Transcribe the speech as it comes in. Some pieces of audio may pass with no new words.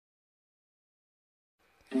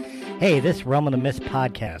Hey, this Realm of the Mist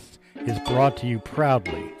podcast is brought to you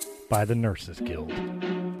proudly by the Nurses Guild.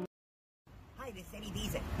 Hi, this is Eddie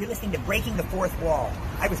Deezen. You're listening to Breaking the Fourth Wall.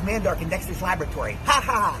 I was Mandark in Dexter's laboratory. Ha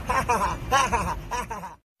ha ha ha ha ha ha ha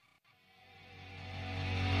ha.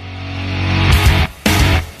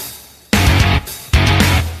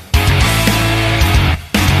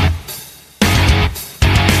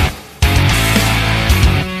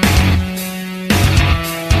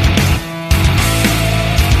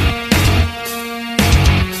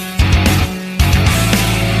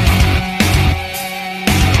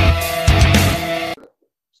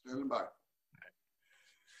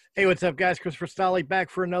 Hey, what's up, guys? Christopher Stolle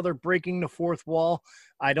back for another Breaking the Fourth Wall.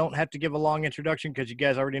 I don't have to give a long introduction because you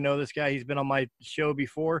guys already know this guy. He's been on my show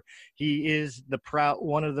before. He is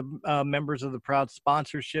one of the members of the proud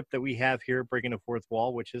sponsorship that we have here at Breaking the Fourth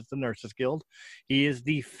Wall, which is the Nurses Guild. He is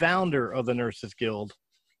the founder of the Nurses Guild,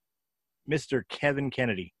 Mr. Kevin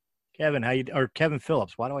Kennedy. Kevin, or Kevin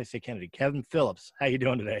Phillips. Why do I say Kennedy? Kevin Phillips. How you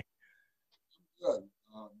doing today? Good.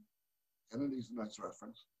 Kennedy's a nice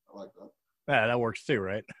reference. I like that. Yeah, that works too,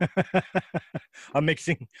 right? I'm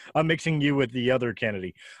mixing you with the other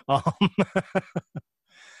Kennedy.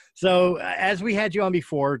 So as we had you on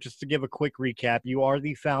before, just to give a quick recap, you are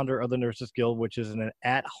the founder of the Nurses Guild, which is an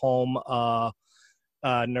at-home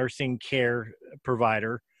nursing care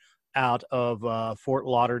provider out of Fort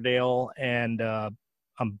Lauderdale, and I'm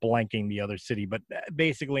blanking the other city, but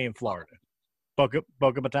basically in Florida. Boca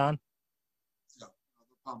Raton? Yeah,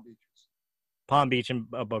 Palm Beach. Palm Beach and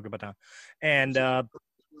Boca Raton. And not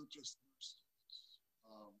just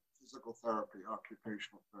physical therapy,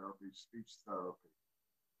 occupational therapy, speech therapy,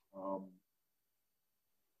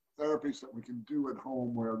 therapies that we can do at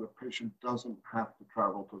home where the patient doesn't have to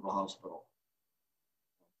travel to the hospital.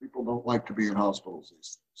 People don't like to be in hospitals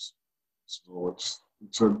these days, so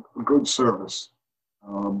it's a good service.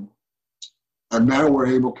 And now we're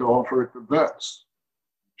able to offer it to vets,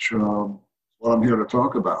 which is what I'm here to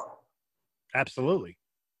talk about. Absolutely.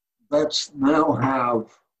 Vets now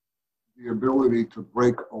have the ability to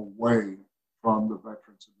break away from the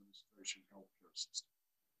Veterans Administration healthcare system.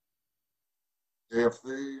 If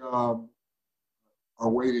they are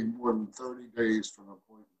waiting more than 30 days for an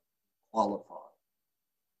appointment, qualify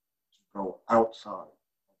to go outside of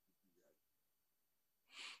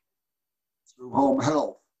the VA. Through home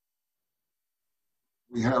health,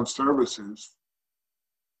 we have services,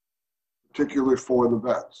 particularly for the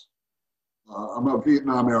vets. I'm a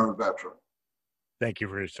Vietnam-era veteran. Thank you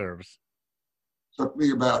for your service. It took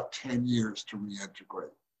me about 10 years to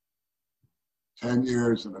reintegrate. 10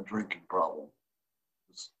 years and a drinking problem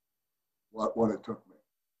is what it took me.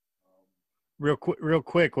 Real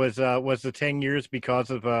quick, was the 10 years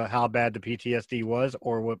because of how bad the PTSD was,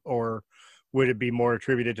 or would it be more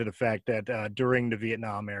attributed to the fact that during the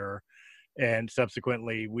Vietnam era and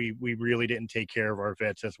subsequently we really didn't take care of our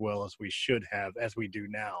vets as well as we should have, as we do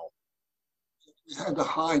now? We had to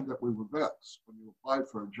hide that we were vets. When you applied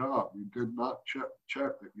for a job, you did not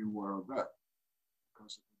check that you were a vet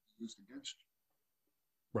because it would be used against you.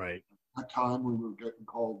 Right. At that time, we were getting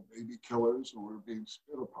called baby killers, or we were being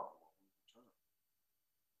spit upon when we returned.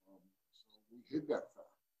 So we hid that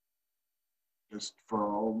fact just for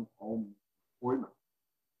our own employment.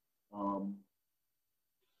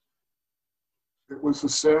 It was a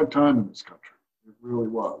sad time in this country. It really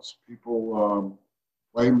was. People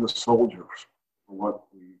blame the soldiers for what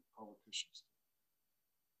the politicians do.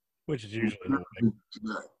 Which is usually the way.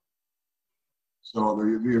 Today. So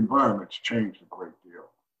the environment's changed a great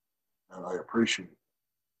deal, and I appreciate it.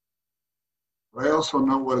 But I also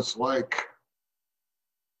know what it's like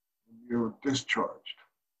when you're discharged,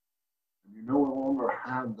 and you no longer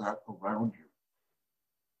have that around you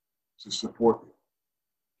to support you.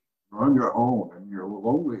 You're on your own, and you're the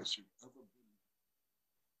loneliest you've ever been.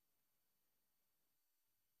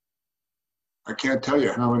 I can't tell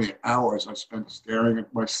you how many hours I spent staring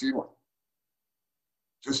at my ceiling,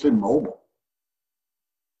 just immobile.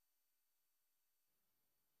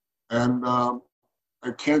 And I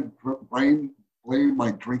can't blame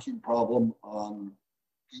my drinking problem on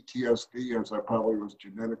PTSD, as I probably was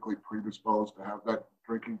genetically predisposed to have that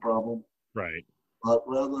drinking problem. Right. But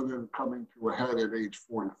rather than coming to a head at age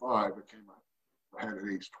 45, it came to a head at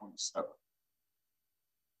age 27,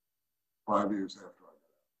 5 years after I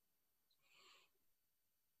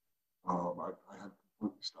got out. I had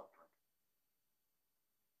completely stopped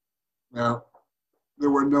drinking. Now,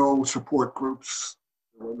 there were no support groups.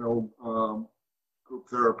 There were no group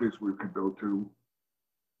therapies we could go to.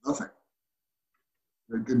 Nothing.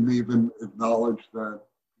 They didn't even acknowledge that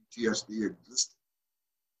PTSD existed.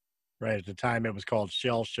 Right. At the time, it was called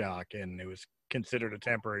shell shock, and it was considered a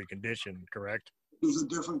temporary condition, correct? It is a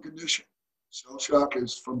different condition. Shell shock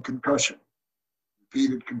is from concussion,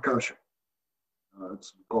 repeated concussion.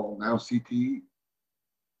 It's called now CTE.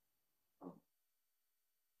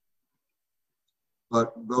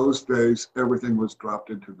 But those days, everything was dropped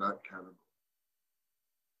into that category.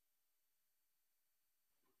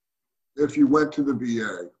 If you went to the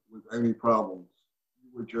VA with any problems,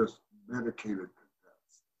 you were just medicated to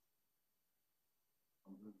death.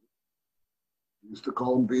 We used to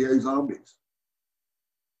call them VA zombies.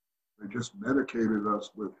 They just medicated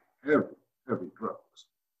us with heavy, heavy drugs.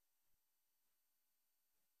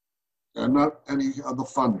 And not any of the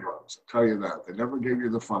fun drugs, I'll tell you that. They never gave you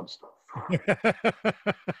the fun stuff.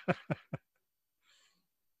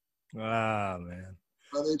 Ah, man.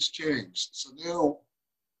 But it's changed. So now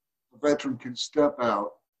a veteran can step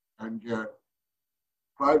out and get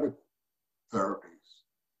private therapies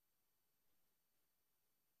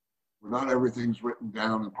where not everything's written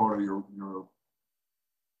down and part of your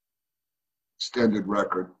extended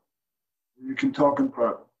record. You can talk in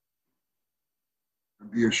private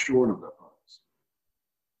and be assured of that privacy.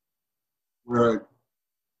 Where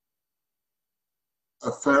a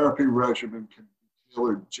therapy regimen can be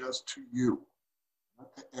tailored just to you,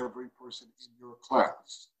 not to every person in your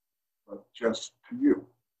class, but just to you,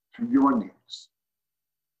 to your needs.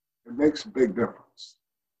 It makes a big difference.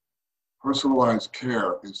 Personalized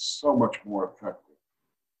care is so much more effective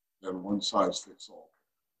than one size fits all,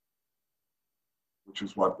 which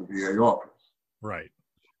is what the VA offers. Right.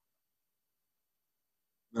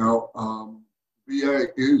 Now,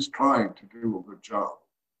 VA is trying to do a good job.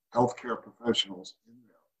 Healthcare professionals in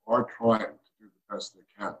there are trying to do the best they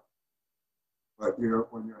can. But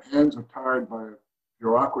when your hands are tied by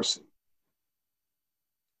bureaucracy,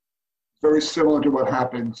 it's very similar to what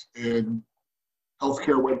happens in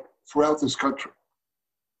healthcare throughout this country.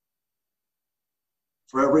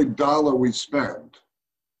 For every dollar we spend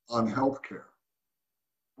on healthcare,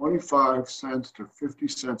 25 cents to 50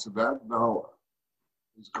 cents of that dollar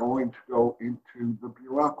is going to go into the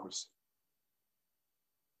bureaucracy.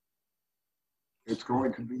 It's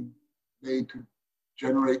going to be made to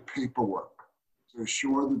generate paperwork, to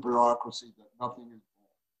assure the bureaucracy that nothing is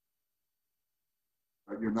wrong,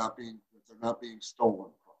 that they're not being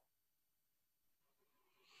stolen from.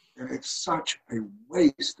 And it's such a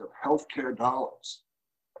waste of healthcare dollars.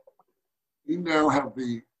 We now have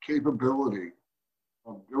the capability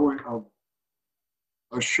of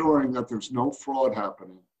assuring that there's no fraud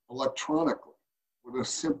happening electronically with a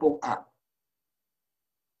simple app.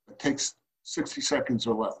 It takes 60 seconds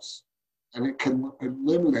or less, and it can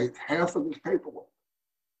eliminate half of this paperwork.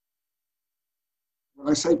 When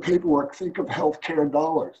I say paperwork, think of healthcare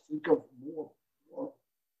dollars. Think of more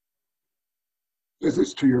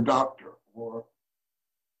visits to your doctor, or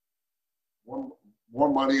more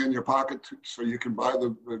money in your pocket so you can buy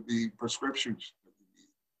the prescriptions that you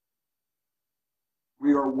need.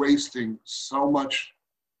 We are wasting so much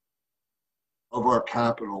of our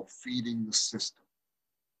capital feeding the system.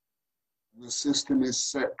 And the system is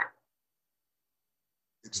sick.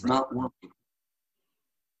 It's not working.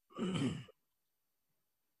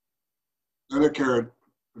 Medicare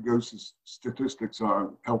produces statistics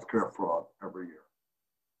on healthcare fraud every year.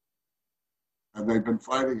 And they've been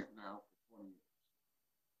fighting it now for 20 years.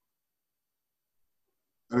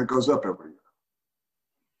 And it goes up every year.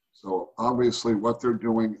 So obviously what they're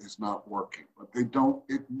doing is not working, but they don't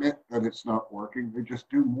admit that it's not working. They just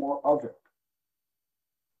do more of it.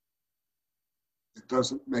 It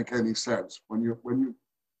doesn't make any sense. When you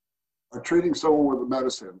are treating someone with a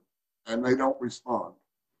medicine and they don't respond,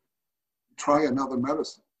 try another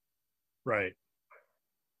medicine. Right.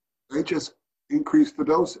 They just increase the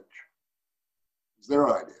dosage. It's their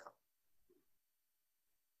idea.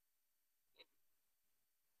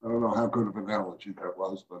 I don't know how good of an analogy that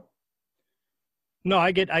was, but No,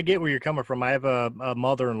 I get where you're coming from. I have a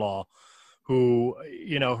mother-in-law who,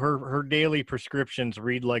 her daily prescriptions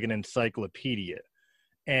read like an encyclopedia.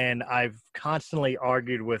 And I've constantly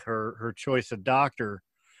argued with her choice of doctor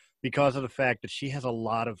because of the fact that she has a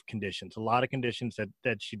lot of conditions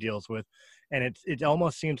that she deals with. And it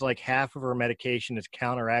almost seems like half of her medication is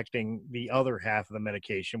counteracting the other half of the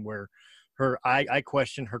medication, where I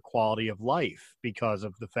question her quality of life because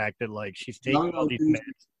of the fact that, like, she's taking all these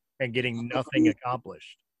meds and getting nothing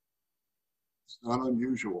accomplished. It's not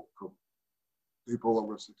unusual for people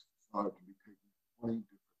over 65 to be taking 20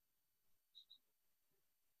 different.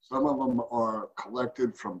 Some of them are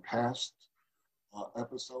collected from past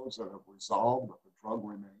episodes that have resolved, but the drug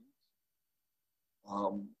remains.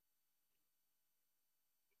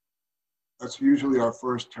 That's usually our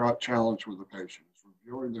first challenge with the patient, is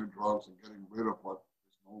reviewing their drugs and getting rid of what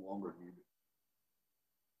is no longer needed.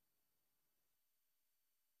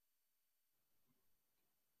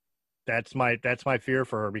 That's my fear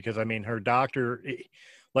for her, because I mean, her doctor,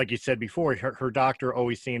 like you said before, her doctor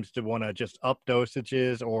always seems to want to just up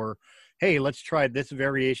dosages, or, hey, let's try this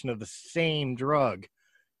variation of the same drug.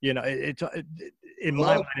 You know, in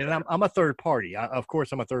my mind, and I'm a third party. Of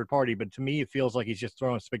course, I'm a third party, but to me, it feels like he's just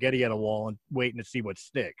throwing spaghetti at a wall and waiting to see what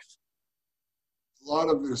sticks. A lot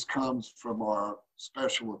of this comes from our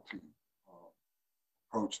specialty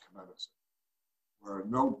approach to medicine, where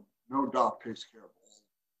no doc takes care of all.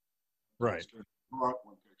 Right. Takes care of the heart,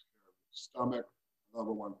 one takes care of the stomach,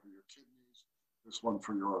 another one for your kidneys, this one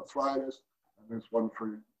for your arthritis, and this one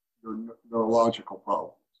for your neurological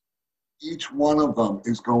problems. Each one of them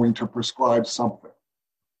is going to prescribe something.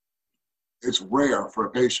 It's rare for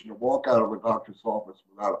a patient to walk out of a doctor's office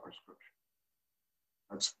without a prescription.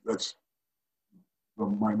 That's the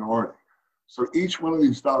minority. So each one of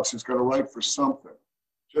these docs is going to write for something,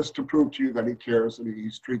 just to prove to you that he cares and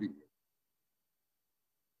he's treating you.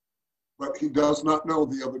 But he does not know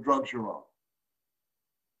the other drugs you're on.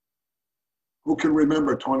 Who can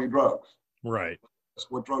remember 20 drugs? Right.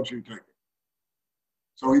 What drugs are you taking?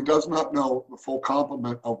 So he does not know the full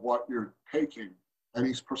complement of what you're taking, and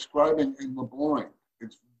he's prescribing in the blind.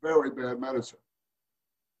 It's very bad medicine,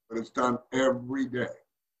 but it's done every day.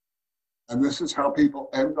 And this is how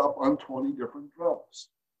people end up on 20 different drugs.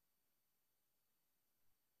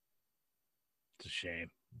 It's a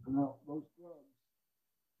shame. Now, those drugs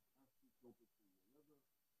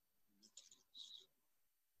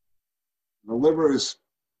the liver is,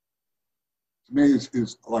 to me,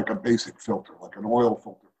 is like a basic filter, like an oil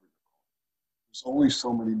filter for your car. There's only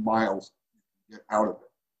so many miles you can get out of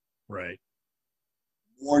it. Right.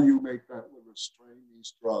 The more you make that liver strain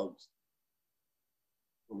these drugs,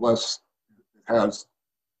 the less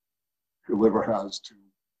your liver has to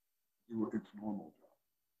do its normal job.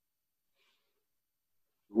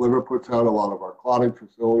 The liver puts out a lot of our clotting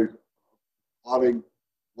facilities,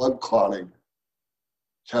 blood clotting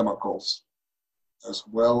chemicals, as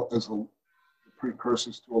well as the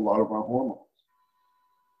precursors to a lot of our hormones.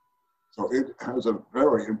 So it has a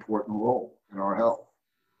very important role in our health.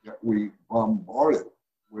 Yet we bombard it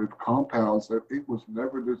with compounds that it was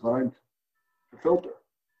never designed to filter.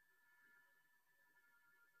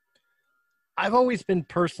 I've always been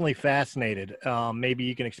personally fascinated. Maybe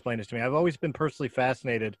you can explain this to me. I've always been personally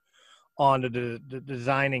fascinated on the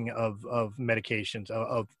designing of medications,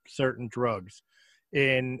 of certain drugs,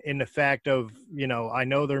 in the fact of, you know, I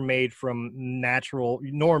know they're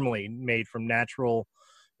normally made from natural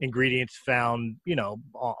ingredients found, you know,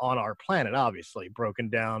 on our planet, obviously broken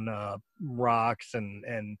down rocks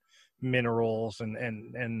and minerals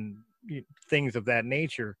and things of that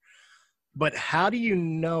nature. But how do you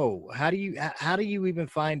know? How do you even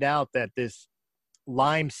find out that this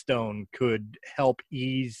limestone could help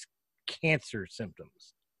ease cancer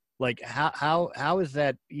symptoms? Like how is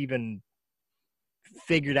that even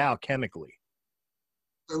figured out chemically?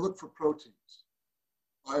 They look for proteins,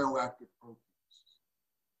 bioactive proteins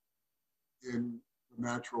in the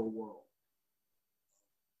natural world.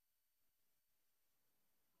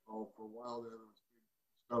 So for a while there was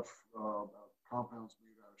stuff about compounds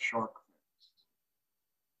made out of shark fins.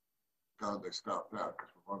 God, they stopped that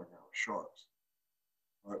because we're running out of sharks.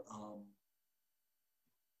 But a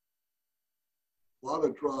lot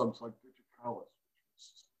of drugs like digitalis, which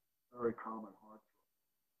is a very common heart drug,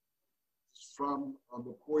 is from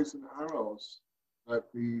the poison arrows that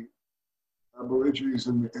the Aborigines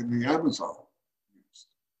in the Amazon used.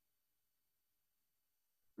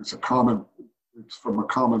 It's from a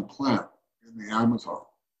common plant in the Amazon.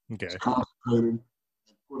 Okay. It's concentrated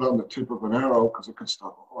and put on the tip of an arrow because it can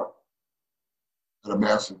stop a heart. At a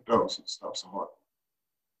massive dose, it stops the heart.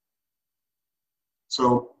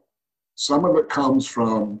 So some of it comes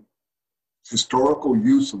from historical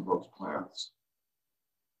use of those plants.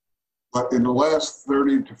 But in the last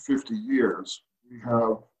 30 to 50 years, we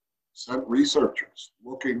have sent researchers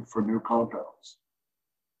looking for new compounds.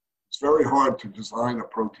 It's very hard to design a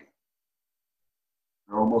protein.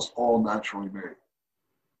 They're almost all naturally made.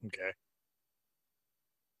 Okay.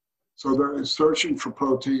 So they're searching for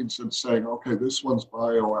proteins and saying, okay, this one's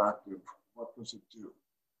bioactive. What does it do?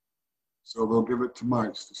 So they'll give it to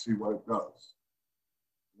mice to see what it does.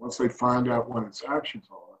 Once they find out what its actions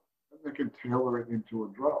are, then they can tailor it into a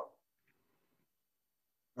drug.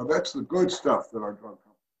 Now that's the good stuff that our drug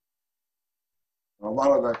companies do. A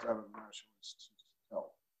lot of that's out of the National Institutes of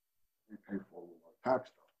Health. They pay for our tax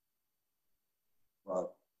stuff. But a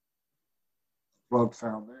drug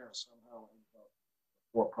found there somehow ends up a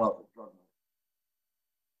for-profit drug company.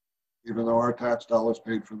 even though our tax dollars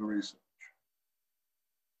paid for the research.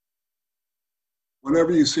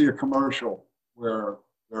 Whenever you see a commercial where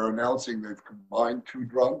they're announcing they've combined two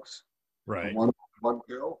drugs, Right. one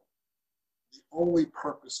pill, the only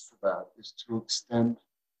purpose for that is to extend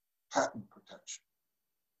patent protection.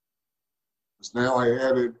 Because now I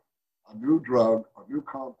added a new drug, a new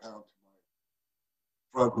compound to my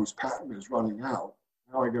drug whose patent is running out.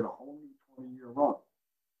 Now I get a whole new 20-year run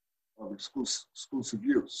of exclusive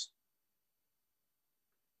use.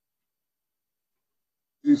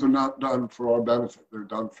 These are not done for our benefit. They're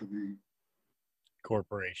done for the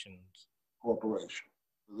corporations, for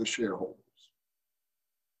the shareholders.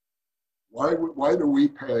 Why do we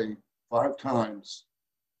pay 5 times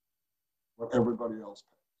what everybody else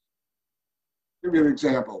pays? Give you an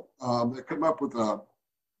example. They come up with a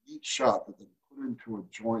each shot that they put into a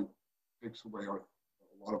joint takes away a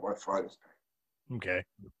lot of arthritis pain. Okay.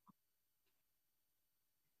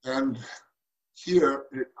 And here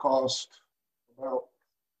it costs about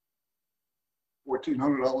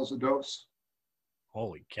 $1,400 a dose.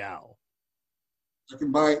 Holy cow. I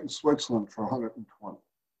can buy it in Switzerland for $120.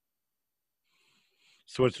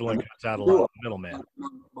 Switzerland cuts out a lot of middlemen.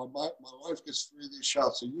 My wife gets 3 of these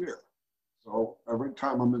shots a year. So every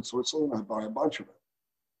time I'm in Switzerland, I buy a bunch of it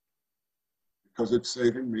because it's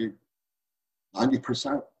saving me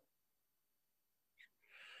 90%.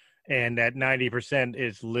 And that 90%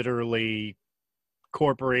 is literally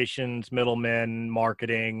corporations, middlemen,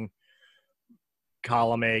 marketing,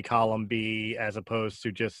 column A, column B, as opposed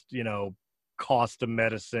to just, cost of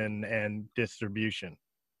medicine and distribution.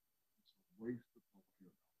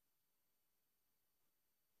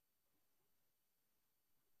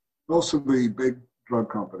 Most of the big drug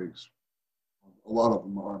companies, a lot of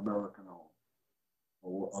them are American-owned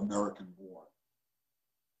or American-born.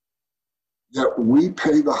 Yet we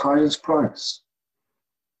pay the highest price.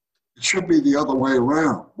 It should be the other way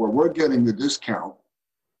around, where we're getting the discount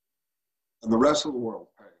and the rest of the world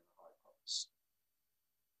paying the high price.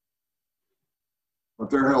 But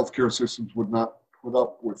their healthcare systems would not put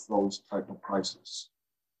up with those type of prices.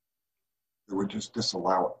 They would just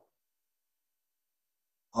disallow it.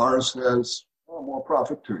 Ours says, more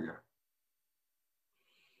profit to you.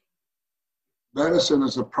 Medicine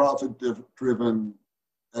is a profit-driven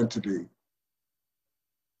entity.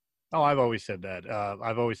 Oh, I've always said that.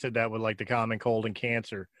 I've always said that with like the common cold and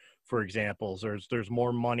cancer, for examples. There's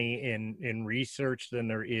more money in research than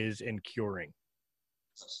there is in curing.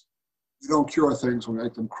 Yes. You don't cure things, we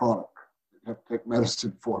make them chronic. You have to take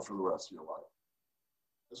medicine for the rest of your life.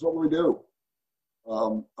 That's what we do.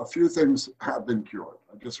 A few things have been cured.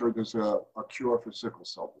 I just heard there's a cure for sickle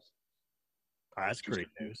cell disease. That's great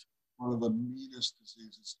news. One of the meanest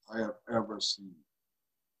diseases I have ever seen.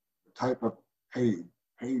 The type of pain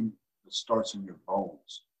that starts in your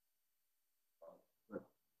bones. That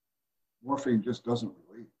morphine just doesn't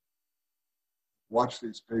relieve. Watch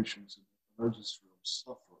these patients in the emergency room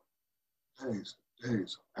suffer days and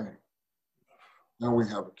days of pain. Now we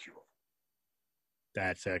have a cure.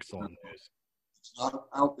 That's excellent news. It's not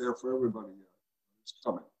out there for everybody yet. It's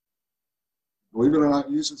coming. Believe it or not,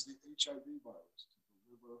 it uses the HIV virus to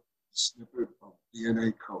deliver a snippet of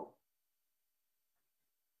DNA code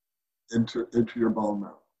into your bone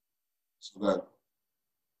marrow so that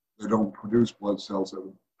they don't produce blood cells that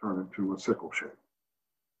would turn into a sickle shape.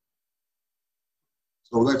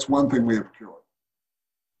 So that's one thing we have cured.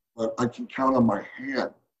 But I can count on my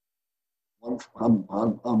hand,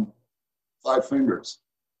 on 5 fingers,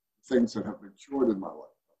 things that have been cured in my life.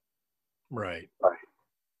 Right.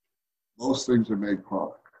 Most things are made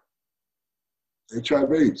chronic.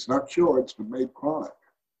 HIV, it's not cured, it's been made chronic.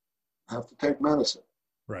 I have to take medicine.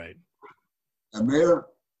 Right. And there,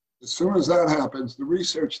 as soon as that happens, the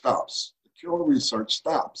research stops. The cure research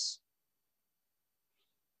stops.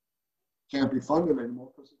 Can't be funded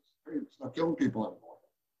anymore because it's not killing people anymore.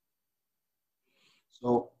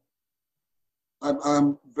 So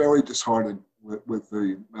I'm very disheartened with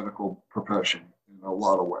the medical profession in a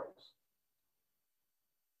lot of ways.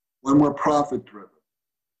 When we're profit-driven,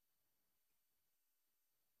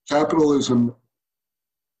 capitalism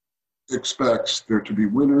expects there to be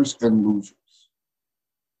winners and losers.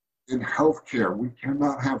 In healthcare, we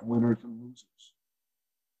cannot have winners and losers.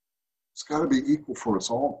 It's got to be equal for us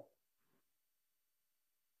all.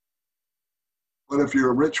 But if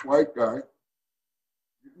you're a rich white guy,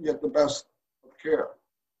 you can get the best of care.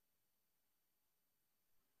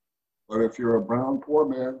 But if you're a brown poor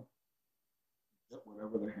man, get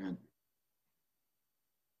whatever they hand you.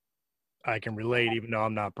 I can relate, even though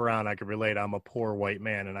I'm not brown. I can relate. I'm a poor white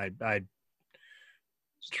man, and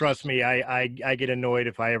Trust me, I get annoyed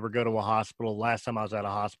if I ever go to a hospital. Last time I was at a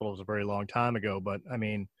hospital was a very long time ago, but I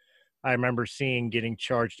mean, I remember getting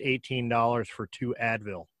charged $18 for 2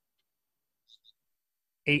 Advil.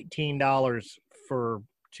 $18 for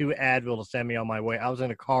 2 Advil to send me on my way. I was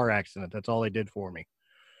in a car accident. That's all they did for me.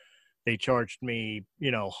 They charged me,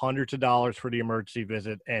 hundreds of dollars for the emergency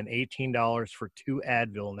visit and $18 for 2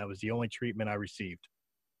 Advil, and that was the only treatment I received.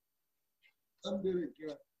 I'm going to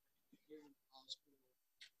get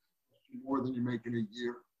more than you make in a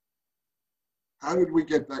year. How did we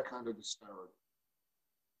get that kind of disparity?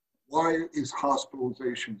 Why is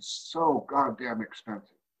hospitalization so goddamn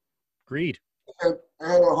expensive? Greed. I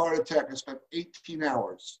had a heart attack. I spent 18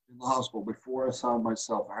 hours in the hospital before I found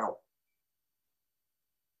myself out.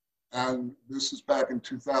 And this is back in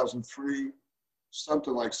 2003,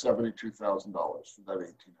 something like $72,000 for that 18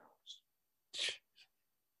 hours.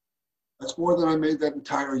 That's more than I made that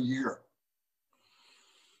entire year.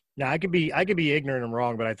 Now I could be ignorant and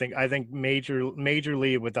wrong, but I think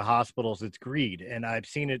majorly with the hospitals, it's greed. And I've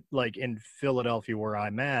seen it like in Philadelphia where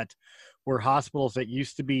I'm at, where hospitals that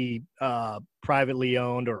used to be privately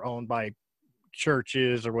owned or owned by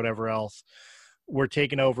churches or whatever else were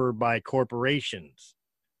taken over by corporations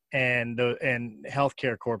and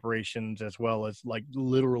healthcare corporations, as well as like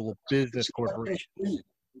literal business corporations.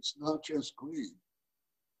 It's not just greed.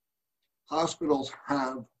 Hospitals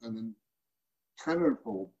have an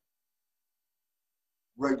impenetrable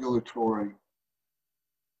regulatory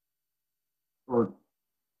burden.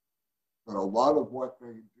 But a lot of what they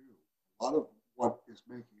do, a lot of what is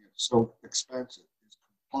making it so expensive is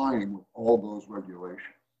complying with all those regulations.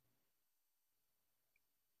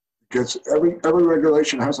 Every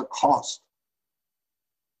regulation has a cost,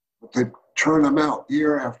 but they churn them out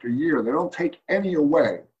year after year. They don't take any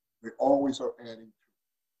away. They always are adding to.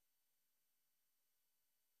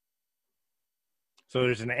 So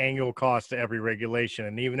there's an annual cost to every regulation,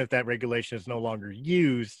 and even if that regulation is no longer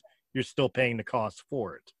used, you're still paying the cost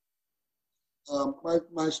for it.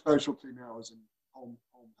 My specialty now is in home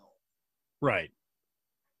health. Right.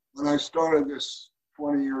 When I started this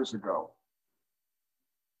 20 years ago,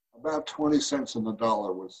 about 20 cents on the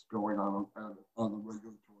dollar was going on the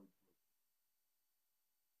regulatory.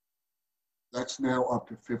 That's now up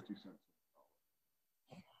to 50 cents on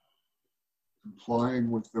the dollar.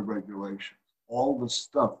 Complying with the regulations, all the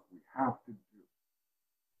stuff we have to do.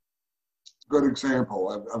 Good example,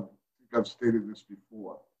 I think I've stated this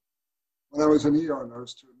before. When I was an ER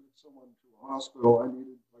nurse, to admit someone to a hospital, I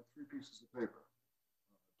needed like 3 pieces of paper.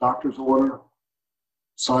 Doctor's order,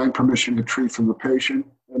 signed permission to treat from the patient,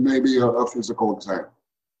 and maybe a physical exam.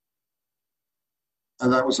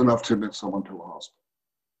 And that was enough to admit someone to a hospital.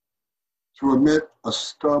 To admit a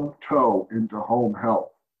stubbed toe into home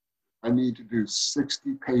health, I need to do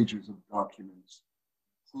 60 pages of documents,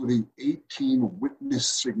 including 18 witness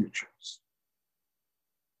signatures.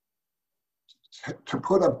 To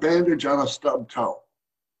put a bandage on a stubbed toe.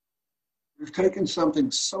 We've taken something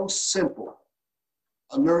so simple,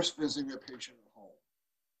 a nurse visiting a patient at home.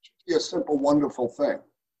 It should be a simple, wonderful thing.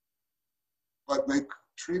 But they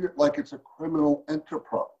treat it like it's a criminal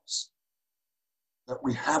enterprise, that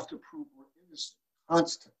we have to prove we're innocent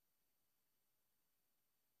constantly.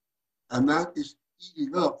 And that is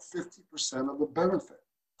eating up 50% of the benefit.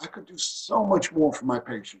 I could do so much more for my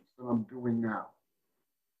patients than I'm doing now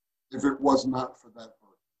if it was not for that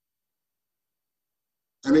burden.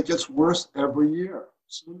 And it gets worse every year.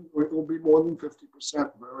 Soon it will be more than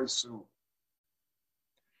 50% very soon.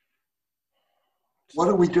 What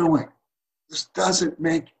are we doing? This doesn't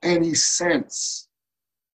make any sense.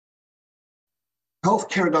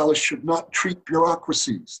 Healthcare dollars should not treat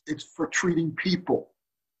bureaucracies. It's for treating people.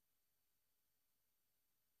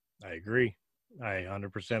 I agree. I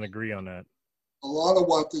 100% agree on that. A lot of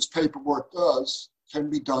what this paperwork does can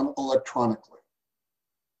be done electronically.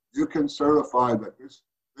 You can certify that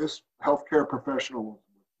this healthcare professional was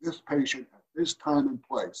with this patient at this time and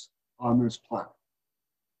place on this plan.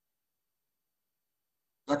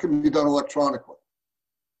 That can be done electronically.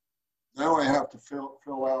 Now I have to fill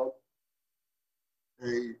out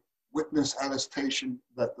a witness attestation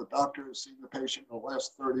that the doctor has seen the patient in the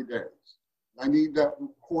last 30 days. I need that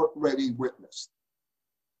court-ready witness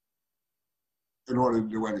in order to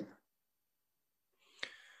do anything.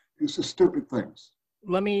 These are stupid things.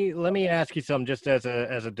 Let me ask you something, just as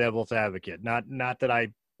a devil's advocate. Not that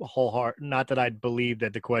I not that I believe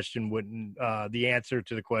that the question wouldn't, the answer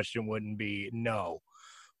to the question wouldn't be no,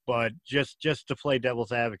 but just to play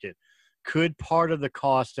devil's advocate, could part of the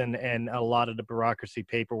cost and a lot of the bureaucracy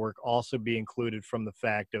paperwork also be included from the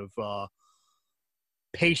fact of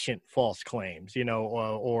patient false claims, and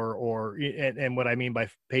what I mean by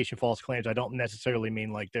patient false claims, I don't necessarily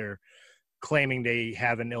mean like they're claiming they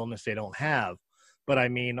have an illness they don't have, but I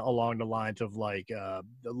mean along the lines of like the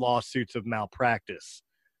lawsuits of malpractice,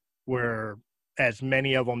 where as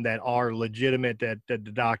many of them that are legitimate that the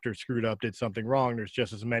doctor screwed up, did something wrong, there's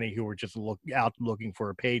just as many who are just out looking for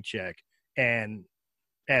a paycheck. And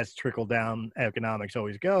as trickle down economics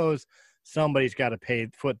always goes, somebody's got to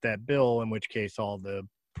foot that bill, in which case all the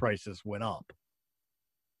prices went up.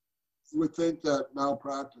 You would think that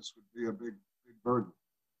malpractice would be a big burden.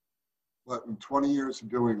 But in 20 years of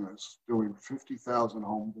doing this, doing 50,000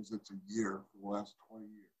 home visits a year for the last 20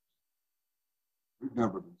 years, we've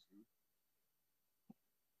never been sued.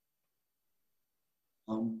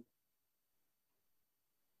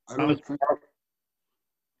 I don't think.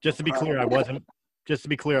 Just to be clear, I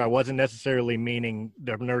wasn't necessarily meaning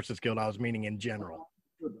the Nurses Guild. I was meaning in general.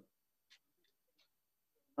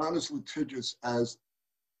 Not as litigious as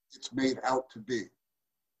it's made out to be.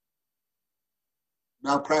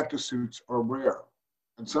 Malpractice suits are rare,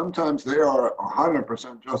 and sometimes they are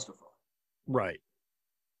 100% justified. Right.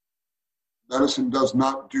 Medicine does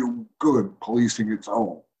not do good policing its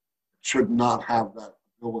own. It should not have that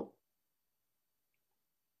ability.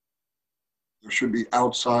 There should be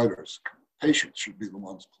outsiders. Patients should be the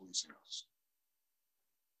ones policing us.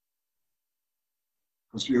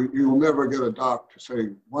 Because you'll never get a doc to say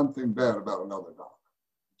one thing bad about another doc.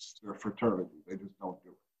 It's their fraternity. They just don't do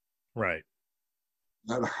it. Right.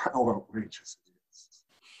 No matter how outrageous it is.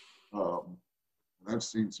 I've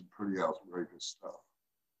seen some pretty outrageous stuff.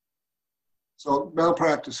 So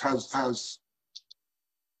malpractice has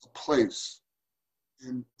a place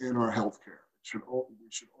in our healthcare. We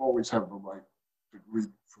should always have the right to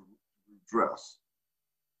redress.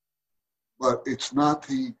 But it's not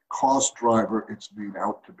the cost driver it's made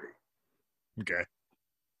out to be. Okay.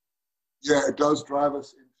 Yeah, it does drive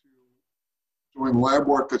us into doing lab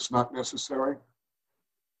work that's not necessary.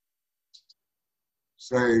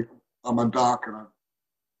 Say, I'm a doc and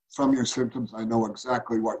some of your symptoms, I know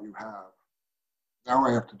exactly what you have. Now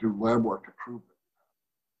I have to do lab work to prove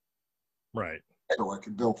it. Right. So I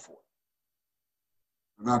can bill for it.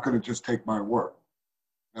 I'm not going to just take my word.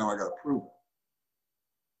 Now I got to prove it.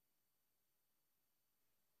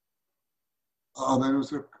 Then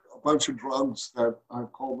there's a bunch of drugs that I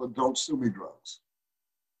call the don't sue me drugs.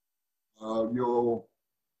 You'll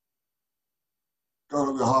go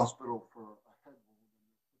to the hospital for a head wound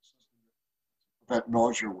and put something that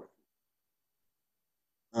nausea with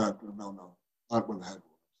you. No, not with a head wound.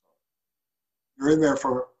 You're in there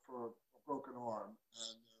for a broken arm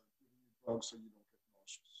and they're giving you drugs so you don't get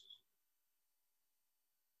nauseous.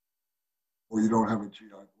 Or you don't have a GI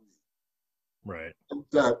bleed. Right.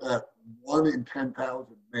 That 1 in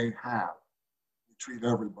 10,000 may have. We treat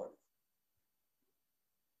everybody.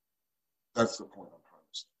 That's the point I'm trying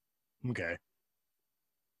to say. Okay.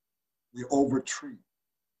 We overtreat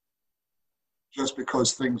just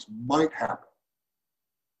because things might happen.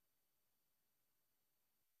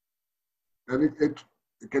 And it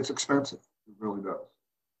gets expensive. It really does.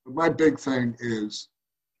 But my big thing is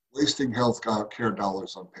wasting health care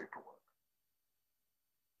dollars on paperwork.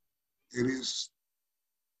 It is,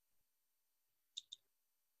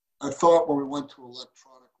 I thought when we went to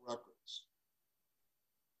electronic records,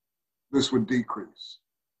 this would decrease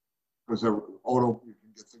because you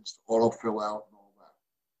can get things to auto fill out and all that.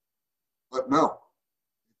 But no,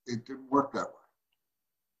 it didn't work that way.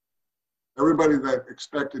 Everybody that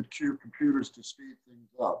expected computers to speed things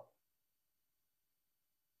up,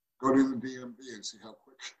 go to the DMV and see how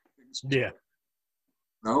quick things work. Yeah.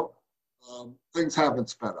 No, things haven't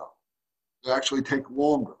sped up. They actually take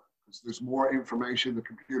longer because there's more information the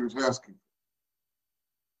computer's asking for.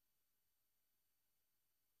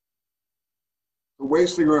 So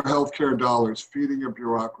wasting our healthcare dollars, feeding a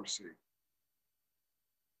bureaucracy.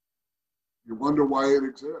 You wonder why it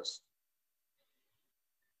exists.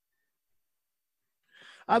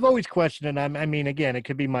 I've always questioned, and I mean, again, it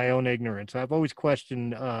could be my own ignorance. I've always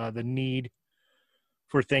questioned the need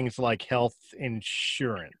for things like health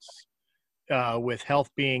insurance, with health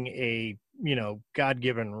being a,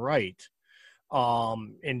 God-given right.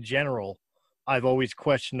 In general, I've always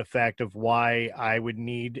questioned the fact of why I would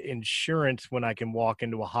need insurance when I can walk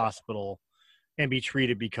into a hospital and be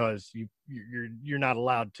treated because you're not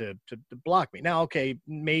allowed to block me. Now, okay,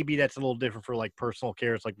 maybe that's a little different for like personal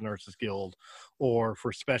cares like the Nurses Guild, or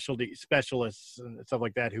for specialists and stuff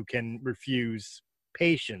like that who can refuse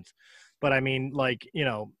patients. But I mean, like,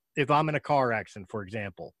 if I'm in a car accident, for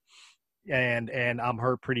example, and I'm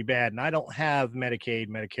hurt pretty bad and I don't have Medicaid,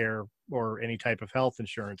 Medicare, or any type of health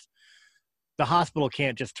insurance, The hospital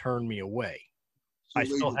can't just turn me away. So I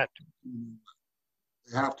still have to.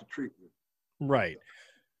 They have to treat you. Right.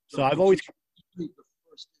 So But I've always. treat the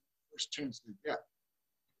first chance they get.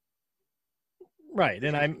 Right.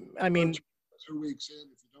 And I mean, 2 weeks in,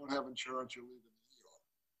 if you don't have insurance, you're leaving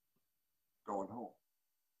the ER, going home.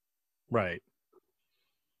 right.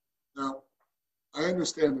 Now, I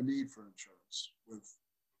understand the need for insurance. With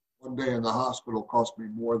one day in the hospital cost me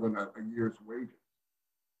more than a year's wages.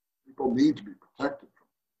 People need to be protected from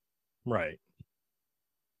it. Right.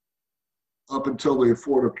 Up until the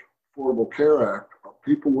Affordable Care Act,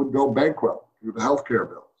 people would go bankrupt through the health care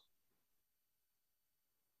bills.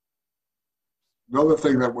 Another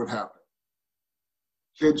thing that would happen,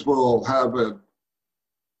 kids will have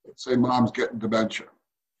let's say mom's getting dementia.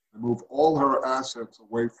 They move all her assets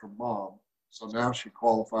away from mom, so now she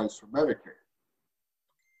qualifies for Medicaid.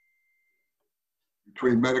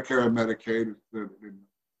 Between Medicare and Medicaid, in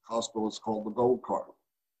hospital, it's called the gold card.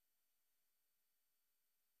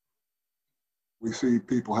 We see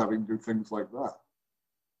people having to do things like that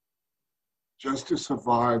just to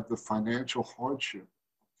survive the financial hardship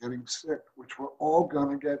of getting sick, which we're all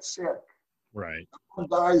going to get sick. Right. No one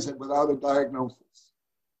dies without a diagnosis.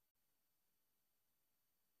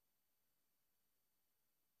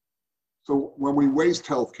 So when we waste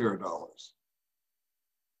healthcare dollars,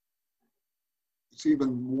 it's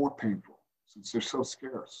even more painful since they're so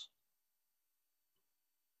scarce.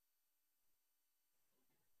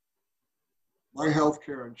 My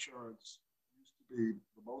healthcare insurance used to be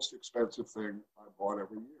the most expensive thing I bought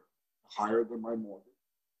every year, higher than my mortgage,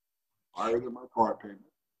 higher than my car payment.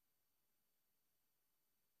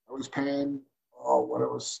 I was paying, when I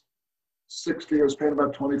was 60, I was paying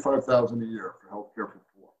about $25,000 a year for healthcare for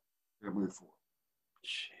family of 4.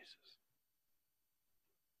 Jesus.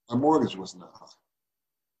 My mortgage wasn't that high.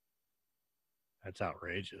 That's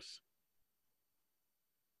outrageous.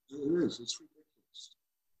 It is. It's ridiculous.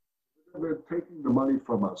 They're taking the money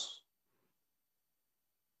from us,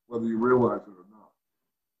 whether you realize it or not.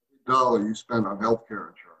 Every dollar you spend on healthcare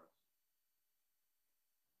insurance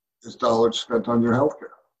is dollars spent on your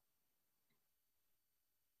healthcare.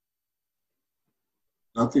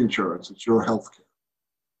 Not the insurance, it's your healthcare.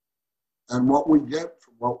 And what we get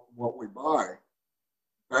from what we buy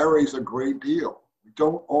varies a great deal. We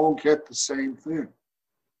don't all get the same thing.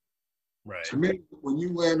 Right. To me, when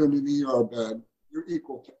you land in an ER bed, you're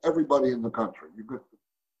equal to everybody in the country. You get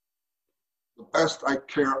the best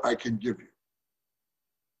care I can give you.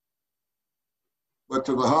 But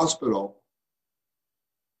to the hospital,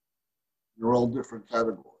 you're all different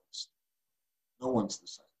categories. No one's the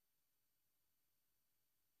same.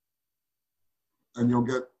 And you'll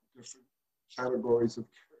get different categories of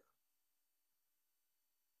care.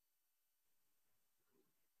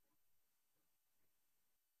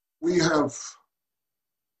 We have,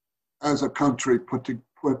 as a country, put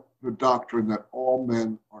the doctrine that all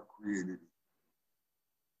men are created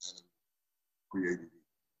equal.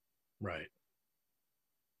 Right.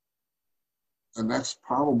 And that's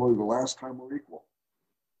probably the last time we're equal.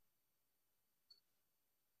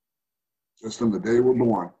 Just on the day we're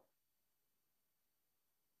born.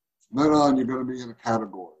 From then on, you're going to be in a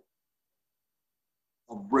category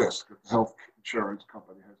of risk that the health insurance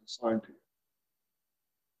company has assigned to you.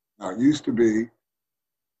 Now, it used to be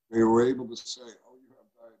they were able to say, oh, you have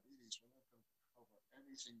diabetes. We're not going to cover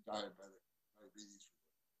anything diabetes.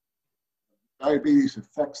 Diabetes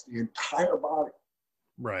affects the entire body.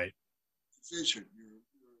 Right. Vision,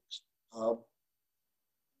 your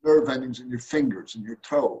nerve endings in your fingers and your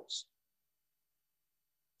toes.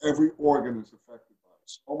 Every organ is affected by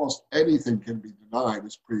this. Almost anything can be denied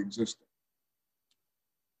as pre-existing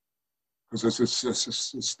because it's a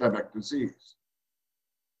systemic disease.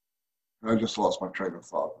 And I just lost my train of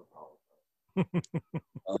thought.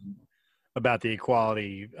 About the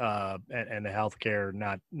equality and the healthcare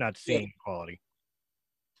not seeing equality.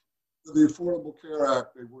 The Affordable Care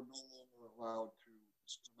Act, they were no longer allowed to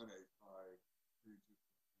discriminate by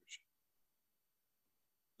pre-existing condition.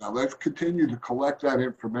 Now they've continued to collect that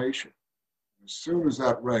information. As soon as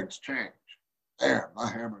that regs change, bam, the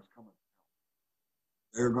hammer's coming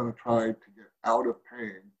down. They're going to try to get out of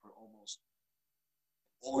paying for almost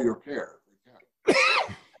all your care if they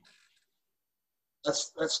can.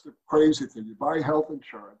 That's the crazy thing. You buy health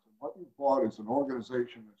insurance, and what you bought is an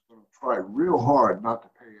organization that's going to try real hard not to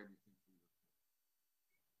pay anything.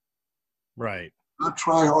 Right. Not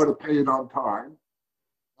try hard to pay it on time.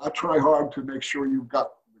 Not try hard to make sure you've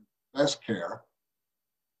got the best care.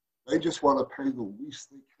 They just want to pay the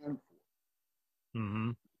least they can for.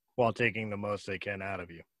 Mm-hmm. While taking the most they can out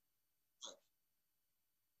of you.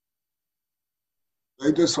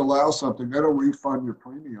 They disallow something, they don't refund your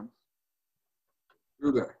premiums,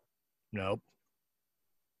 do they? Nope.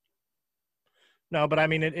 No, but I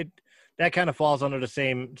mean, it that kind of falls under the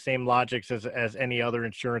same logics as any other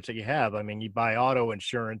insurance that you have. I mean, you buy auto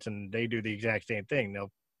insurance and they do the exact same thing.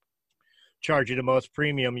 They'll charge you the most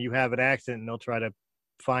premium. You have an accident and they'll try to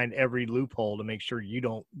find every loophole to make sure you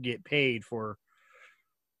don't get paid for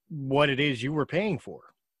what it is you were paying for.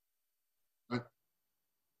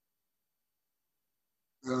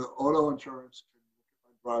 Auto insurance can look at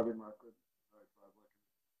my driving record,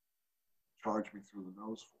 charge me through the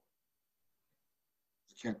nose for it.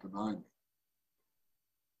 They can't deny me.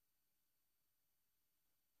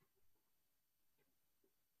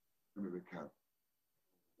 Maybe they can.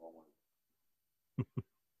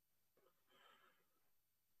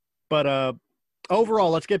 But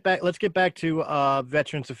overall, let's get back to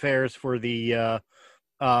Veterans Affairs for the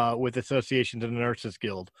with Associations of the Nurses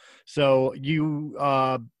Guild. So you,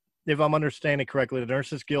 if I'm understanding correctly, the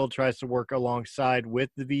Nurses Guild tries to work alongside with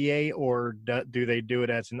the VA, or do they do it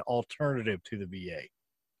as an alternative to the VA?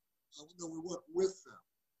 No, we work with them.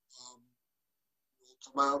 We'll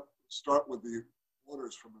come out, start with the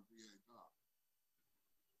orders from a VA doc.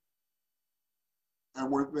 And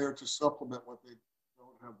we're there to supplement what they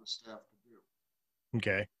don't have the staff to do.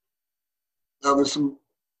 Okay. Now, there's some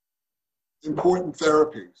important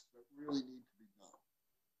therapies that really need to be done,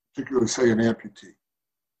 particularly, say, an amputee.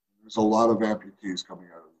 There's a lot of amputees coming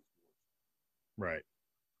out of these wars. Right.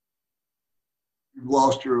 You've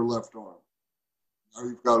lost your left arm. Now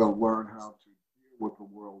you've got to learn how to deal with the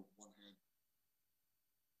world one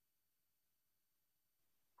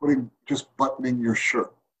hand. Just buttoning your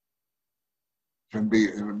shirt can be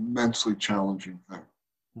an immensely challenging thing.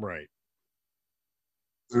 Right.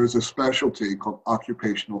 There's a specialty called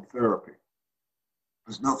occupational therapy. It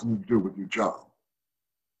has nothing to do with your job.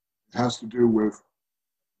 It has to do with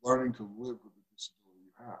learning to live with the disability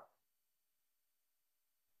you have.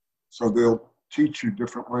 So they'll teach you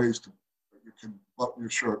different ways that you can button your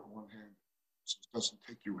shirt in one hand so it doesn't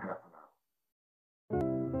take you half an hour.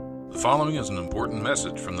 The following is an important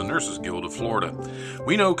message from the Nurses Guild of Florida.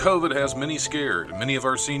 We know COVID has many scared, and many of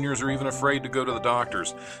our seniors are even afraid to go to the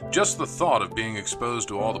doctors. Just the thought of being exposed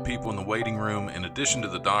to all the people in the waiting room, in addition to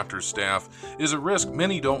the doctor's staff, is a risk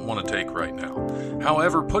many don't want to take right now.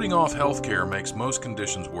 However, putting off health care makes most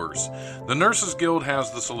conditions worse. The Nurses Guild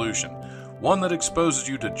has the solution. One that exposes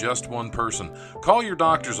you to just one person. Call your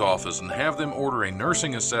doctor's office and have them order a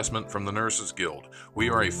nursing assessment from the Nurses Guild. We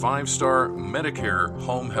are a 5-star Medicare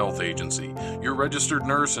home health agency. Your registered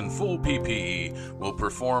nurse in full PPE will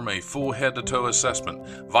perform a full head-to-toe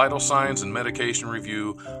assessment, vital signs and medication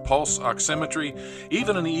review, pulse oximetry,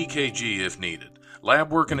 even an EKG if needed.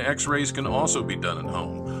 Lab work and x-rays can also be done at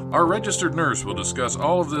home. Our registered nurse will discuss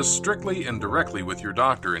all of this strictly and directly with your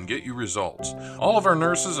doctor and get you results. All of our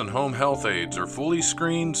nurses and home health aides are fully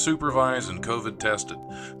screened, supervised, and COVID tested.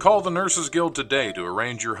 Call the Nurses Guild today to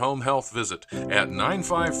arrange your home health visit at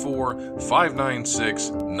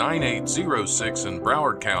 954-596-9806 in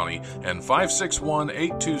Broward County and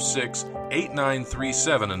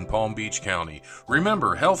 561-826-8937 in Palm Beach County.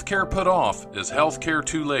 Remember, healthcare put off is healthcare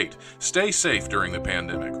too late. Stay safe during the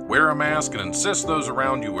pandemic. Wear a mask and insist those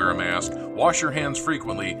around you wear a mask. Wash your hands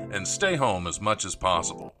frequently and stay home as much as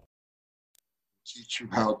possible. Teach you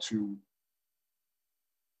how to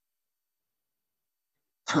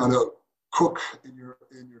cook in your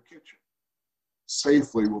kitchen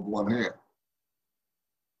safely with one hand.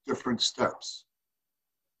 Different steps.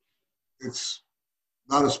 It's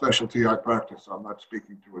not a specialty I practice, so I'm not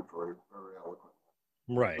speaking to it very, very eloquently.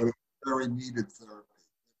 Right. But it's very needed therapy.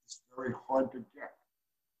 It's very hard to get.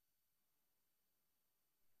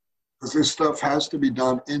 Because this stuff has to be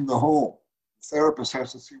done in the home. The therapist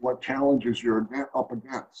has to see what challenges you're up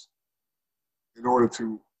against in order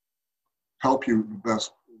to help you the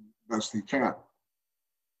best he can.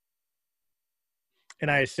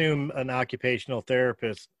 And I assume an occupational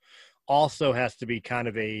therapist also has to be kind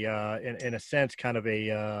of a, in a sense, kind of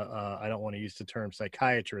a, I don't want to use the term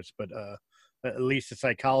psychiatrist, but at least a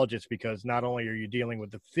psychologist, because not only are you dealing with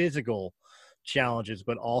the physical challenges,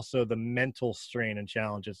 but also the mental strain and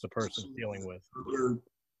challenges the person's dealing with. They're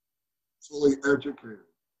fully educated in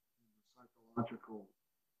the psychological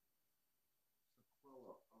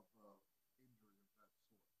sequela of injury of that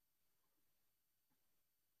sort.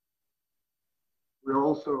 We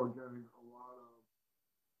also are getting a lot of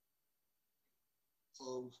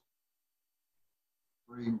closed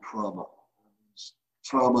brain trauma.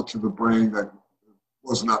 Trauma to the brain that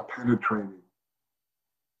was not penetrating.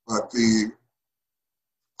 But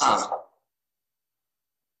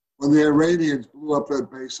when the Iranians blew up that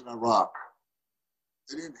base in Iraq,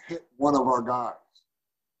 They didn't hit one of our guys,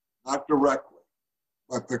 not directly,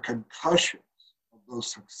 but the concussions of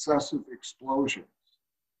those successive explosions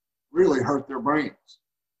really hurt their brains.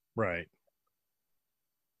 Right.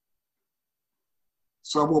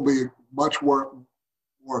 Some will be much more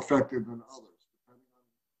effective than others, depending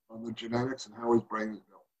on the genetics and how his brain is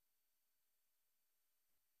built.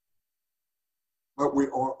 But we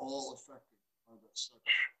are all affected by such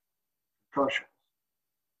concussions.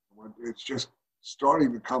 It's just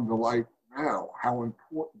starting to come to light now how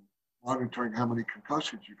important monitoring how many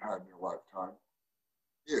concussions you've had in your lifetime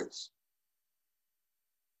is.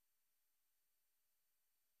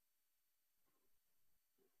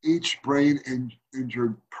 Each brain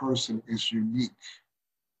injured person is unique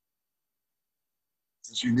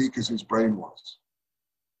as his brain was.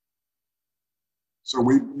 So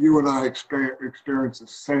you and I experience the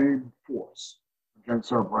same force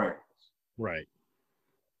against our brains. Right.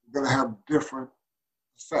 We're going to have different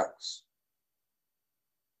effects.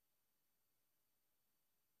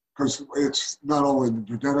 Because it's not only the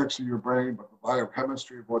genetics of your brain, but the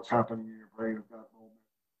biochemistry of what's happening in your brain at that moment,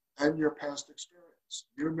 and your past experience.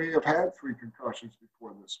 You may have had 3 concussions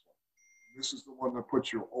before this one. This is the one that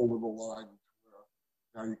puts you over the line to where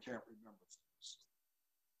now you can't remember things.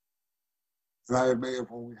 And I may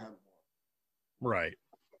have only had 1. Right.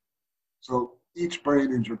 So each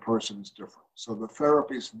brain injured person is different. So the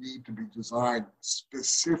therapies need to be designed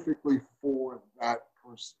specifically for that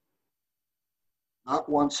person. Not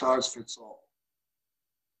one size fits all.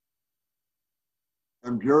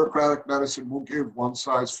 And bureaucratic medicine will give one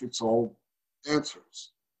size fits all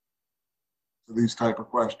answers to these type of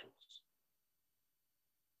questions.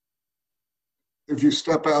 If you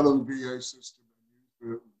step out of the VA system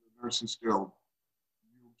and use the Nurses Guild,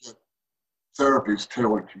 you get therapies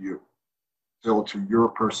tailored to you, tailored to your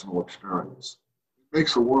personal experience. It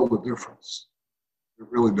makes a world of difference. It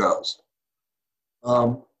really does.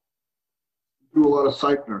 Do a lot of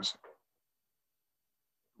psych nursing.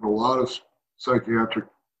 A lot of psychiatric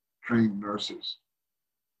trained nurses.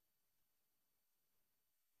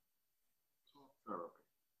 Talk therapy.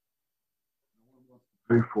 No one wants to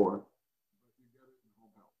pay for it, but you get it in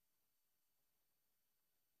home health.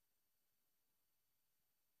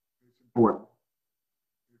 It's important.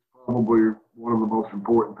 It's probably one of the most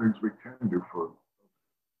important things we can do for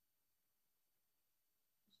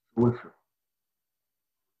them. Listen.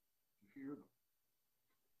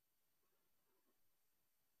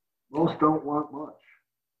 Most don't want much,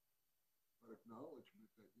 but acknowledgement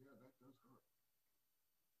that, yeah, that does hurt.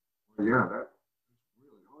 Well, yeah, that's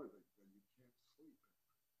really hard. Then you can't sleep.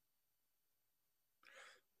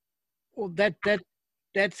 Well,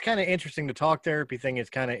 that's kind of interesting. The talk therapy thing is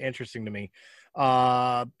kind of interesting to me,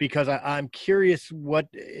 because I'm curious, what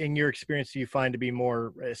in your experience do you find to be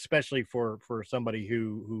more, especially for somebody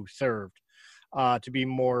who served, to be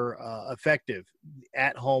more effective,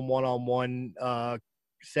 at home one-on-one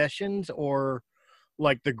sessions, or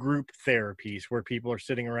like the group therapies where people are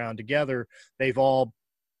sitting around together, they've all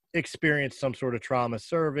experienced some sort of trauma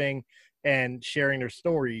serving, and sharing their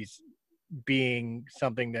stories being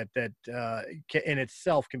something that in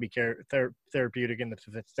itself can be therapeutic in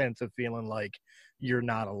the sense of feeling like you're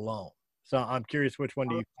not alone. So I'm curious, which one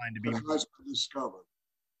do you find to be? What has been discovered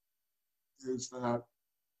is that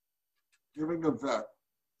giving a vet a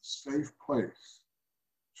safe place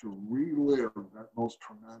to relive that most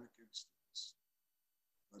traumatic instance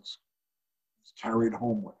that's carried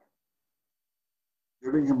home with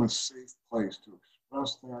him. Giving him a safe place to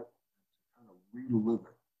express that and to kind of relive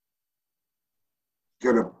it.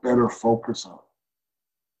 Get a better focus on it.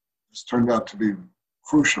 It's turned out to be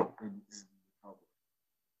crucial in recovery.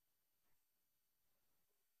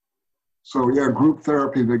 So yeah, group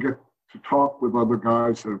therapy, they get to talk with other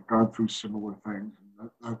guys that have gone through similar things. And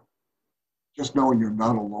that just knowing you're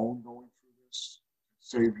not alone going through this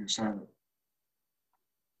saves your sanity.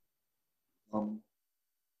 And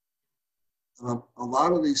a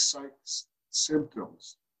lot of these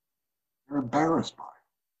symptoms, they're embarrassed by.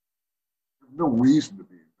 There's no reason to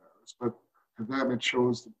be embarrassed, but to them it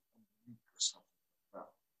shows them weak or something like that.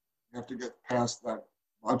 You have to get past that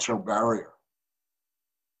macho barrier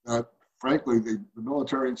that, frankly, the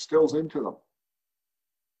military instills into them.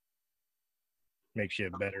 Makes you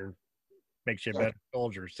a better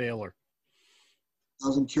soldier, sailor.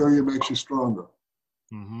 Doesn't kill you, makes you stronger.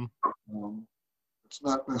 Mm-hmm. It's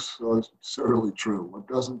not necessarily true. What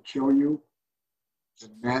doesn't kill you can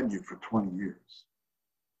man you for 20 years.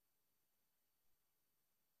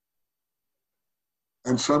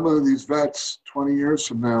 And some of these vets, 20 years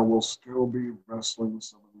from now, will still be wrestling with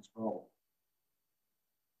some of these problems.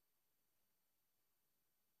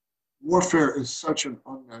 Warfare is such an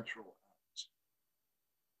unnatural act.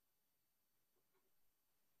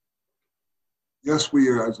 Yes, we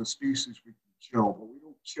are, as a species, we can kill, but we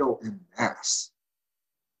don't kill in mass.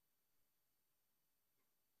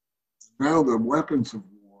 Now the weapons of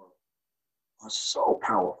war are so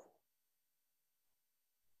powerful.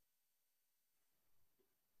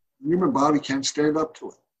 The human body can't stand up to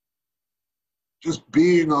it. Just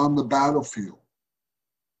being on the battlefield,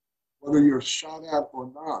 whether you're shot at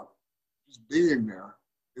or not, just being there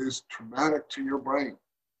is traumatic to your brain.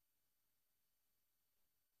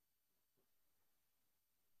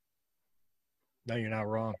 No, you're not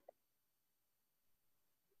wrong.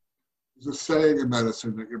 There's a saying in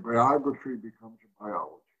medicine that your biography becomes your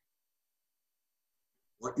biology.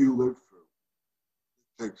 What you live through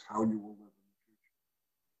dictates how you will live in the future.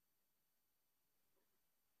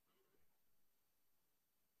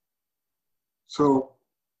 So,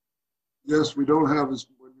 yes, we don't have as,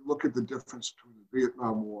 when you look at the difference between the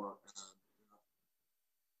Vietnam War and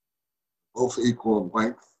both equal in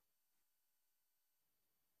length,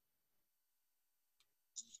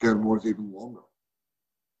 Afghan war is even longer.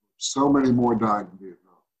 So many more died in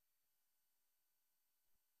Vietnam.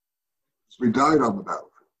 So we died on the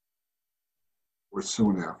battlefield, or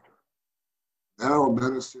soon after. Now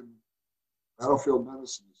medicine, battlefield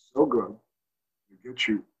medicine is so good, it gets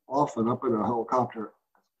you off and up in a helicopter as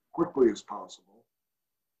quickly as possible.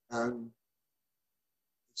 And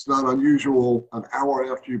it's not unusual an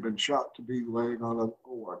hour after you've been shot to be laying on an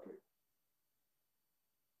OR table.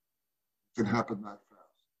 It can happen that fast.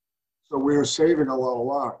 So we are saving a lot of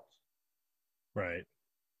lives. Right.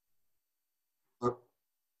 But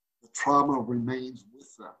the trauma remains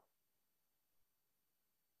with them.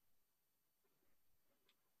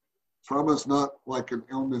 Trauma is not like an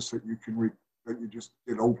illness that you can that you just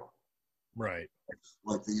get over. Right.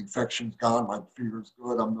 Like the infection's gone, my fever's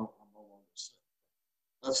good, I'm no longer sick.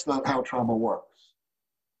 That's not how trauma works.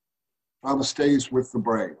 Trauma stays with the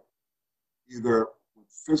brain, either with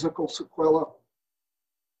physical sequela,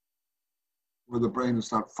 where the brain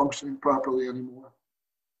is not functioning properly anymore,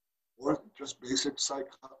 or just basic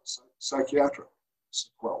psychiatric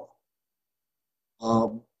sequela,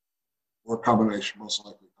 or combination, most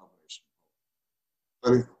likely combination.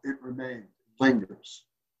 But it remains, it lingers.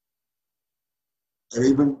 And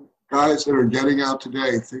even guys that are getting out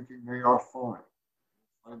today thinking they are fine,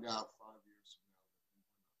 find out 5 years from now.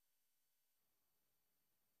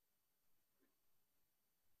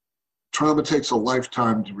 Trauma takes a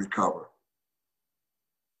lifetime to recover.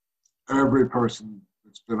 Every person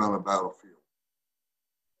that's been on a battlefield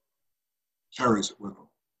carries it with them.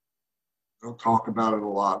 They don't talk about it a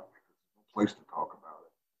lot because there's no place to talk about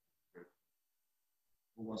it.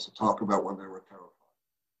 Who wants to talk about when they were terrified?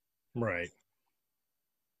 Right.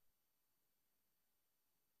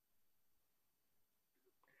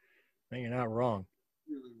 Man, you're not wrong.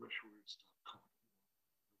 I really wish we would stop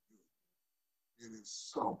talking. It is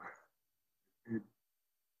so bad. It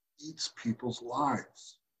eats people's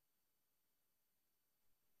lives.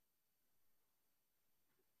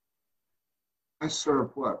 I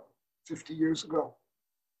served, 50 years ago?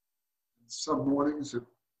 And some mornings it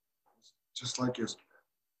was just like yesterday.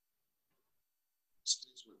 It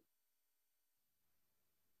stays with me.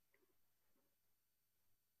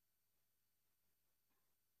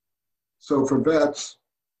 So for vets,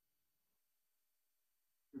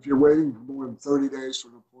 if you're waiting for more than 30 days for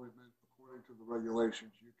an appointment, according to the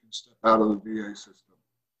regulations, you can step out of the VA system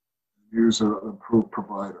and use an approved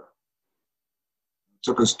provider. It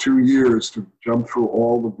took us 2 years to jump through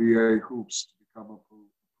all the VA hoops to become an approved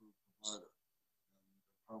provider.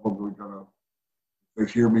 And I'm probably gonna, if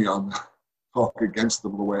they hear me on talk against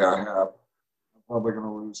them the way I have, I'm probably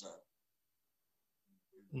gonna lose that.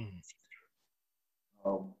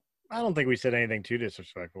 I don't think we said anything too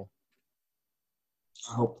disrespectful.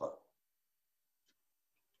 I hope not.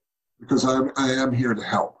 Because I am here to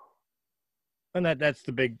help. And that's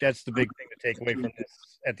the big thing to take away from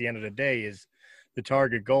this at the end of the day is the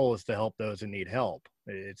target goal is to help those who need help.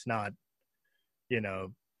 It's not,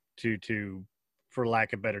 to for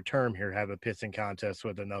lack of a better term here, have a pissing contest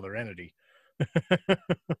with another entity.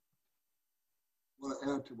 Well,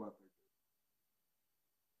 add to what they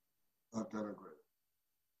do. Not denigrate.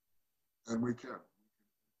 And we can add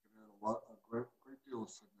a great deal of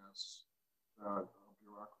finesse that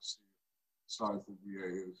bureaucracy size the VA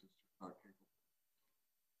is just not capable.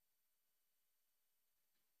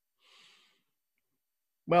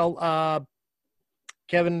 Well,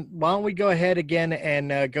 Kevin, why don't we go ahead again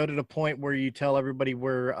and go to the point where you tell everybody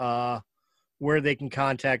where where they can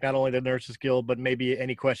contact not only the Nurses Guild, but maybe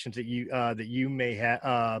any questions that you may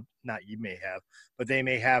have, not you may have, but they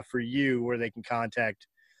may have for you, where they can contact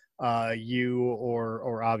you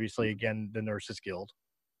or obviously, again, the Nurses Guild.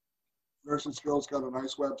 Nurses Guild's got a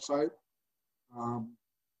nice website.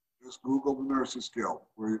 Just Google the Nurses Guild.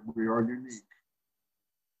 We are unique.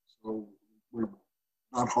 So we're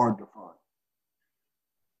not hard to find.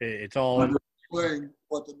 It's all I'm explaining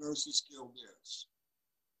what the Nurses Guild is.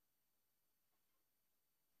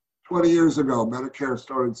 20 years ago, Medicare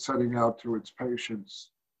started sending out to its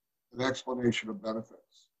patients an explanation of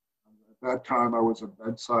benefits. And at that time, I was a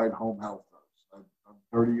bedside home health nurse. I've done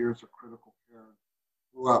 30 years of critical care,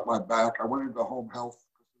 blew out my back. I went into home health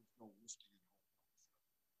because there's no listing in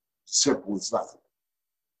home health. Simple as that.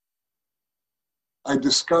 I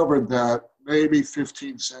discovered that maybe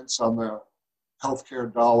 15 cents on the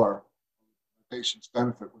healthcare dollar, the patient's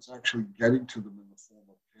benefit, was actually getting to them in the form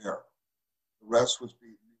of care. The rest was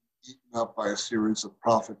being eaten up by a series of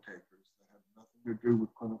profit takers that had nothing to do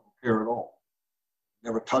with clinical care at all.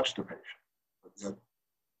 Never touched a patient, but yet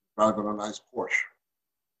driving a nice Porsche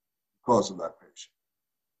because of that patient.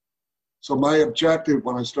 So my objective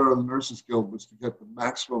when I started the Nurses Guild was to get the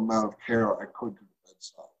maximum amount of care I could to the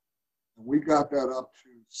bedside. And we got that up to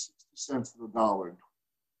 60 cents of the dollar in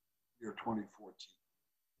the year 2014.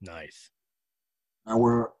 nice. Now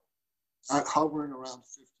we're hovering around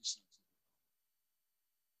 50 cents.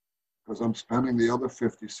 Because I'm spending the other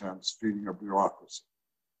 50 cents feeding a bureaucracy.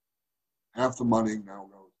 Half the money now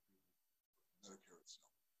goes to Medicare itself.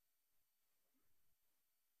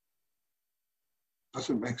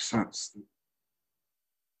 Doesn't make sense.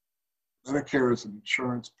 Medicare is an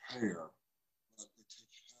insurance payer, but they take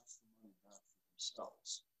half the money back for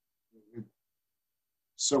themselves.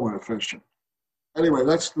 It's so inefficient. Anyway,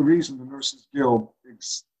 that's the reason the Nurses Guild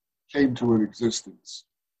came to an existence.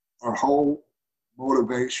 Our whole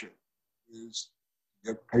motivation is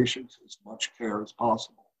to get patients as much care as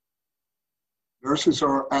possible. Nurses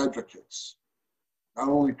are advocates. Not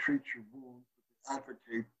only treat your wound, but they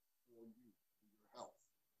advocate for you, for your health,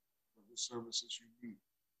 for the services you need.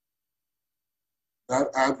 That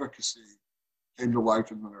advocacy came to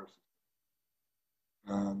life in the nurses.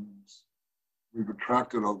 And we've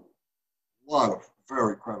attracted a lot of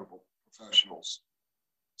very credible professionals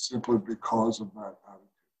simply because of that attitude.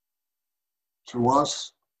 To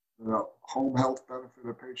us, the home health benefit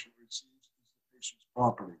a patient receives is the patient's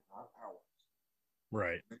property, not ours.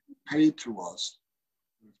 Right. It's paid to us.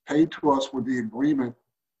 It's paid to us with the agreement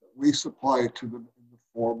that we supply it to them in the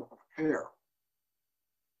form of care.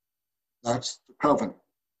 That's the covenant.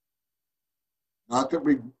 Not that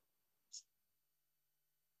we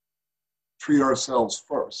treat ourselves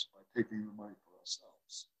first by taking the money for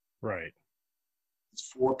ourselves. Right. It's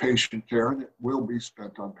for patient care, and it will be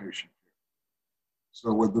spent on patient care.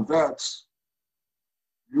 So with the vets,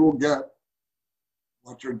 you will get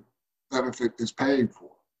what your benefit is paying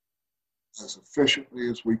for as efficiently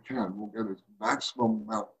as we can. We'll get a maximum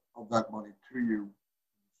amount of that money to you.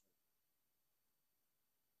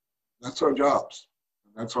 That's our jobs,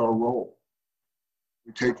 and that's our role.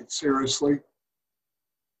 We take it seriously,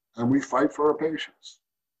 and we fight for our patients.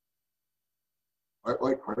 Fight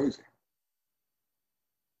like crazy.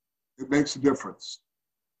 It makes a difference.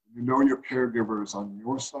 You know your caregiver is on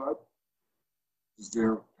your side, is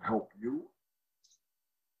there to help you,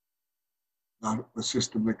 not the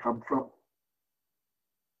system they come from.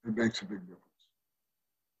 It makes a big difference.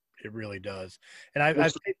 It really does. And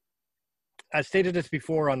I stated this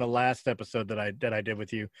before on the last episode that I did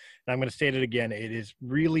with you, and I'm going to state it again. It is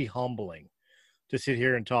really humbling to sit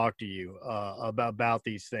here and talk to you about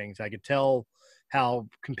these things. I could tell how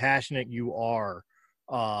compassionate you are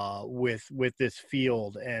with this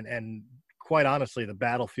field, and quite honestly, the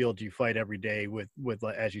battlefield you fight every day with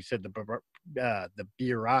as you said, the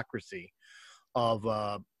bureaucracy of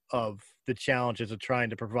the challenges of trying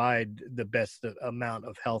to provide the best amount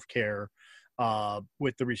of health care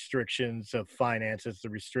with the restrictions of finances, the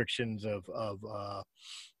restrictions of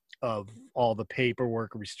all the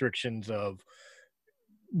paperwork, restrictions of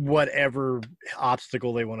whatever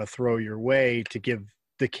obstacle they want to throw your way to give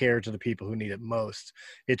the care to the people who need it most.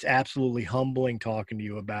 It's absolutely humbling talking to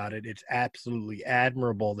you about it. It's absolutely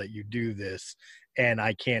admirable that you do this. And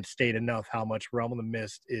I can't state enough how much Realm of the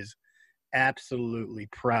Mist is absolutely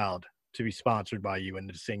proud to be sponsored by you and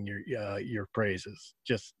to sing your praises.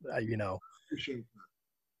 Just, Appreciate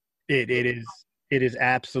that. it is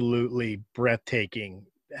absolutely breathtaking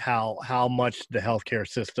how much the healthcare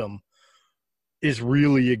system is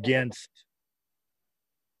really against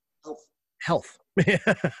health.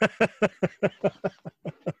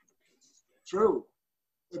 True.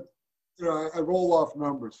 But You know, I roll off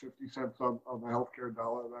numbers, 50 cents on the healthcare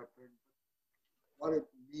dollar, that thing. What it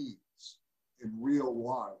means in real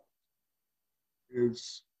life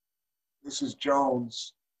is Mrs.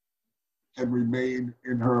 Jones can remain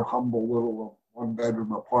in her humble little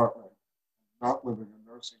one-bedroom apartment, not living in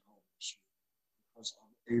a nursing home this year, because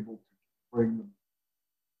I'm able to bring them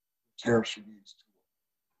the care she needs to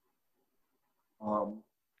her.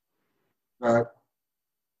 That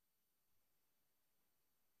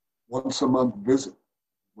once a month visit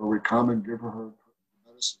where we come and give her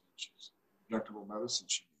medicine, injectable medicine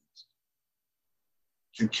she needs,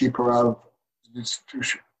 can keep her out of an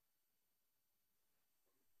institution.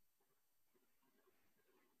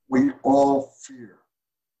 We all fear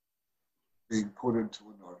being put into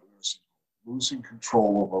another nursing home, losing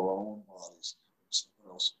control of our own bodies and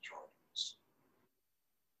someone else in charge of us.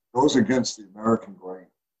 Goes against the American grain.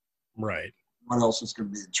 Right. Someone else is going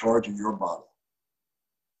to be in charge of your body.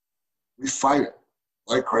 We fight it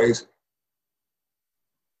like crazy.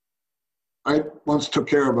 I once took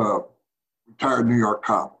care of a retired New York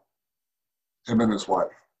cop, him and his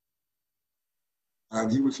wife.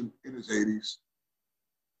 And he was in his 80s.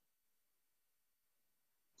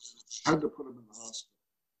 Had to put him in the hospital.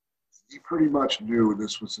 He pretty much knew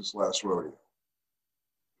this was his last rodeo.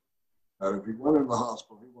 That if he went in the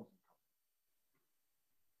hospital, he wasn't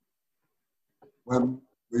coming. When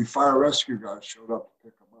the fire rescue guys showed up to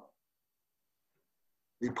pick him up,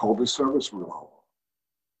 he pulled his service revolver,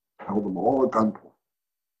 held them all at gunpoint.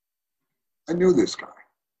 I knew this guy.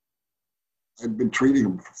 I'd been treating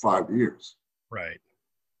him for 5 years. Right.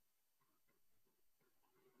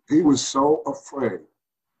 He was so afraid of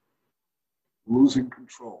losing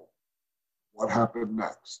control. What happened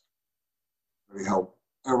next? That he held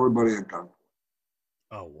everybody at gunpoint.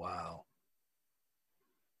 Oh, wow.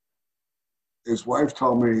 His wife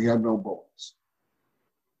told me he had no bullets.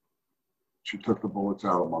 She took the bullets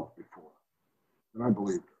out a month before. And I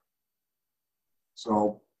believed her.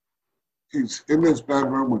 So he's in his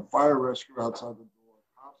bedroom with fire rescue outside the door,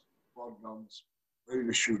 cops with blood guns, ready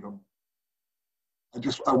to shoot him.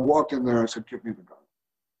 I walked in there, I said, give me the gun.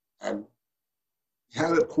 And he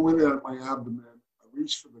had it pointed at my abdomen. I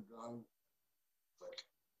reached for the gun. Click.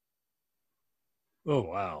 Oh,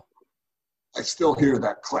 wow. I still hear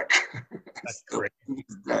that click. That's great.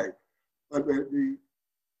 But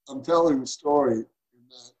I'm telling the story in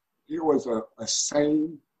that here was a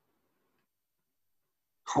sane,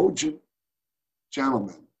 cogent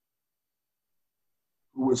gentleman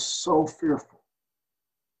who was so fearful.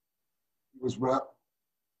 He was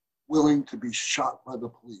willing to be shot by the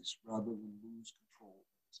police rather than lose control.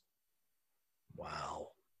 Wow.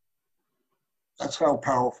 That's how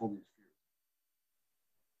powerful these fears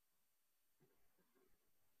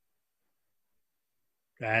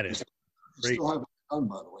are. That is He great. still have a gun,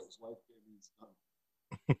 by the way. His wife gave me his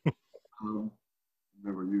gun.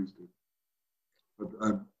 Never used it. But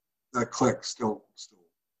that click still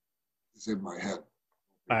is in my head.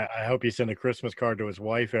 I hope you send a Christmas card to his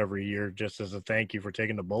wife every year just as a thank you for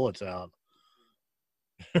taking the bullets out.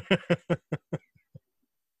 The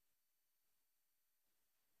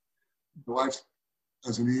wife,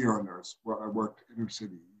 as an ER nurse, where I worked inner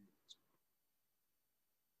city,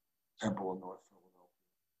 Temple in North Philadelphia,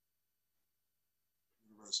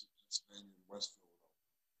 University of Pennsylvania in West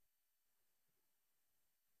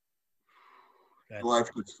Philadelphia. The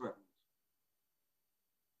life gets threatened.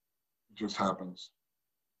 It just happens.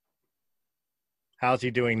 How's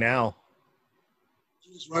he doing now?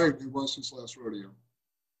 He's right. It was his last rodeo.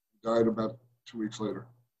 He died about 2 weeks later.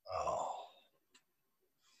 Oh.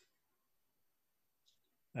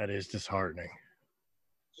 That is disheartening.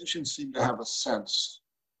 Patients seem to have a sense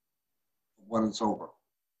of when it's over.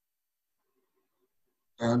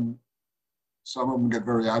 And some of them get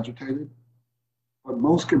very agitated, but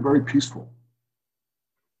most get very peaceful.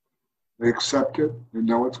 They accept it. They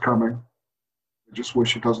know it's coming. They just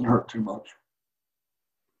wish it doesn't hurt too much.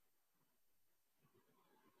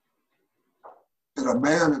 And a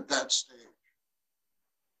man at that stage,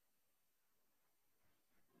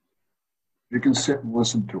 you can sit and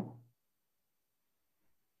listen to him.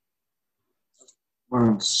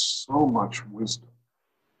 Learn so much wisdom.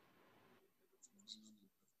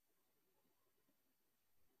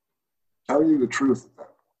 Tell you the truth at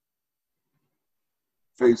that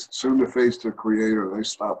point. Soon to face their creator, they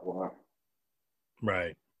stop lying.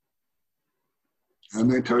 Right.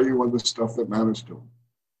 And they tell you what the stuff that matters to them.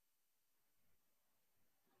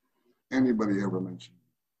 Anybody ever mentioned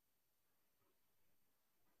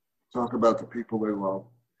it? Talk about the people they love,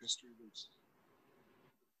 history of this,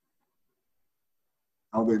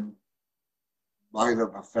 how they might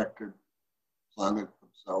have affected the planet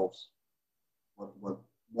themselves. what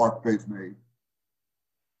mark they've made.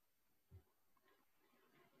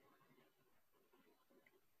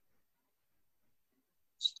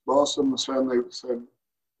 Most of them said they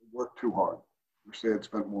worked too hard. Wish they had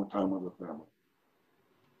spent more time with the family.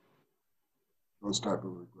 Those type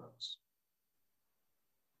of regrets.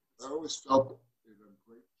 I always felt it a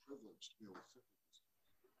great privilege to be able to sit with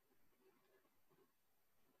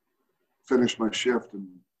this. Finish my shift and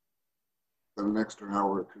spend an extra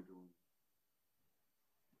hour or two doing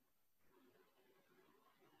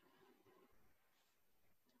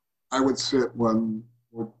it. I would sit when,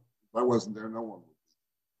 if I wasn't there, no one would.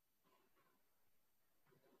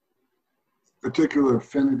 Particular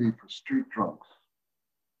affinity for street drunks.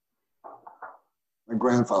 My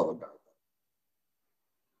grandfather died.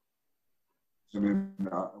 And then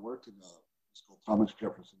I worked in it's called Thomas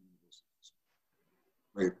Jefferson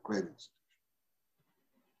University. Great institution.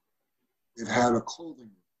 It had a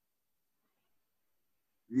clothing room.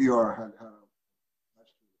 The ER had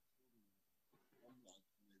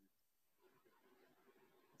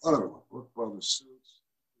a lot of it, Brooke Brothers suits,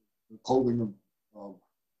 the clothing of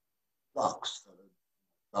docs that had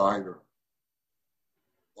died or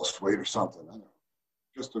lost weight or something. I don't know.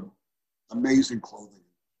 Just amazing clothing.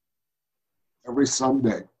 Every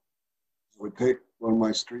Sunday, I would take one of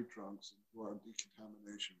my street drunks into our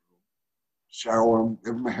decontamination room, shower them,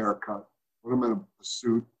 give them a haircut, put them in a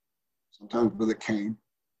suit, sometimes with a cane,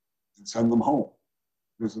 and send them home,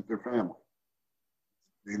 visit their family.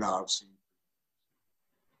 They now have seen.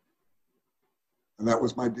 And that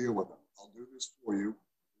was my deal with them. I'll do this for you.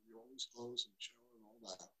 You always clothes and shower and all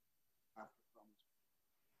that.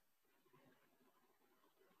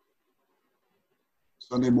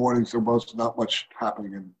 Sunday mornings, there was not much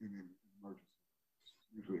happening in emergency. It's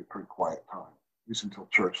usually a pretty quiet time, at least until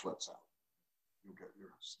church lets out. You'll get your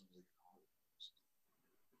Sunday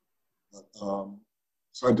holidays.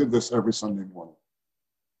 So I did this every Sunday morning.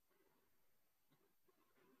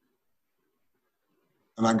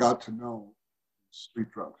 And I got to know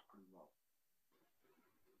street drunks pretty well.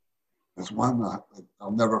 There's one that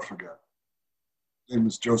I'll never forget. His name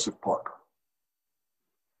is Joseph Parker.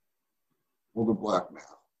 Older black man.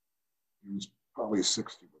 He was probably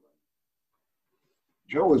 60 with him.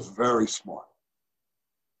 Joe was very smart.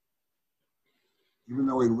 Even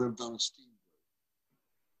though he lived on a steamboat,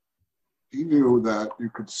 he knew that you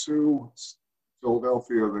could sue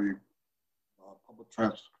Philadelphia, the public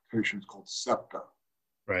transportation is called SEPTA.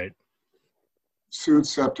 Right. Sued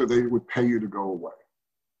SEPTA, they would pay you to go away.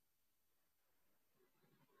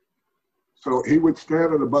 So he would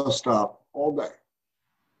stand at a bus stop all day,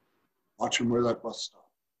 watching where that bus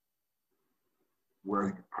stopped, where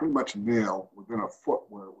he could pretty much nail within a foot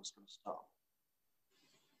where it was going to stop.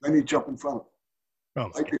 Then he'd jump in front of it. Oh,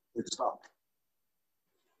 like it stopped.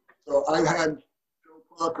 So I had Joe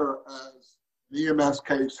Parker as an EMS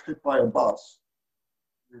case hit by a bus.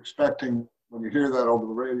 You're expecting, when you hear that over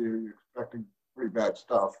the radio, you're expecting pretty bad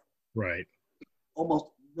stuff. right. Almost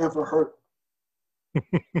never hurt.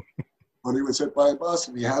 When he was hit by a bus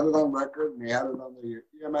and he had it on record and he had it on the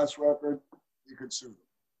EMS record, he could sue them.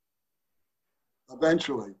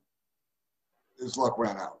 Eventually, his luck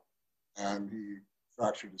ran out and he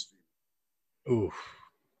fractured his femur. Oof.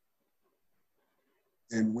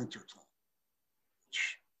 In wintertime,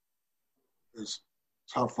 which is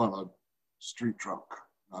tough on a street drunk,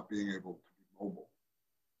 not being able to be mobile.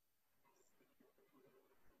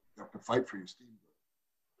 You have to fight for your steamboat.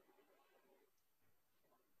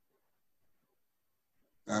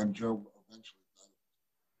 And Joe eventually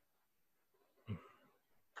died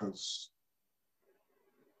because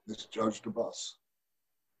misjudged a bus.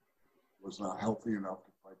 Was not healthy enough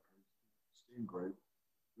to fight for his steam grate.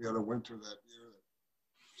 We had a winter that year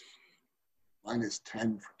that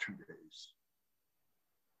 -10 for 2 days.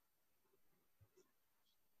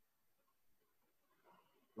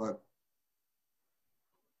 But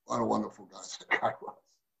what a wonderful guy that guy was.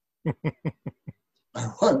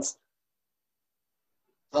 I once,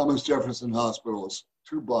 Thomas Jefferson Hospital is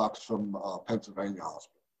 2 blocks from Pennsylvania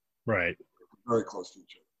Hospital. Right. Very close to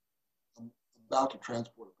each other. I'm about to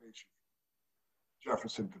transport a patient from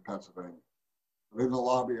Jefferson to Pennsylvania. But in the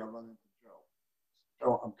lobby, I run into Joe.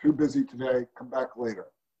 Joe, I'm too busy today. Come back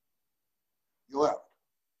later. He left.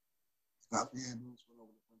 Got the ambulance, went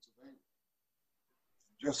over to Pennsylvania.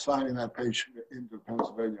 Just signing that patient into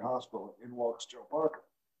Pennsylvania Hospital, in walks Joe Parker.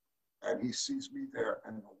 And he sees me there,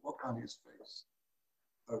 and the look on his face,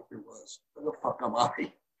 it was, where the fuck am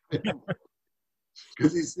I?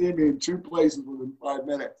 Because he's seen me in 2 places within 5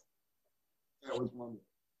 minutes. That was wonderful.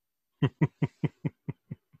 I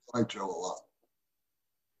like Joe a lot.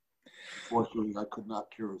 Unfortunately, I could not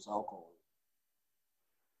cure his alcoholism.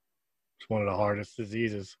 one of the hardest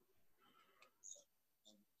diseases.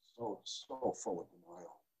 So full of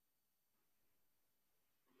denial.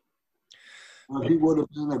 But he would have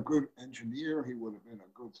been a good engineer. He would have been a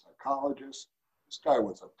good psychologist. This guy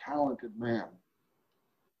was a talented man.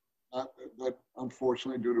 That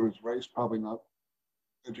unfortunately, due to his race, probably not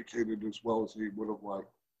educated as well as he would have liked.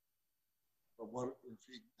 But what if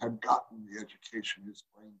he had gotten the education his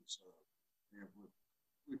brain deserved? He would have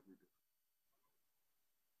completely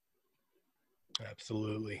different.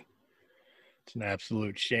 Absolutely. It's an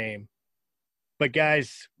absolute shame. But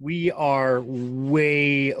guys, we are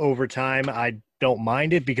way over time. I don't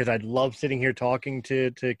mind it because I love sitting here talking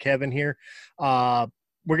to Kevin here. We're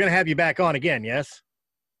going to have you back on again, yes?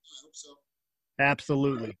 I hope so.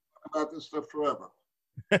 Absolutely. About this stuff forever.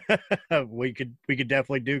 we could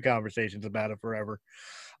definitely do conversations about it forever.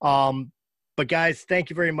 But guys, thank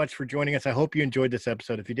you very much for joining us. I hope you enjoyed this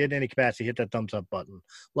episode. If you did in any capacity, hit that thumbs up button.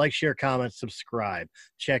 Like, share, comment, subscribe.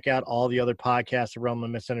 Check out all the other podcasts of Realm of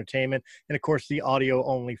the Mist Entertainment. And, of course, the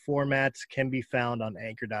audio-only formats can be found on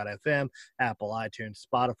Anchor.fm, Apple, iTunes,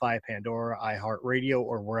 Spotify, Pandora, iHeartRadio,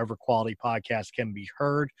 or wherever quality podcasts can be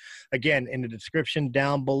heard. Again, in the description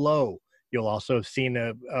down below, you'll also have seen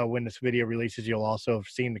when this video releases, you'll also have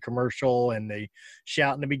seen the commercial and the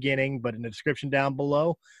shout in the beginning. But in the description down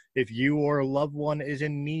below, if you or a loved one is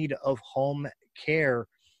in need of home care,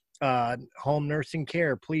 home nursing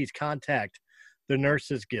care, please contact the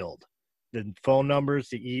Nurses Guild. The phone numbers,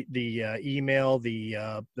 the email, the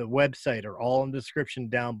website are all in the description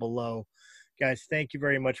down below. Guys, thank you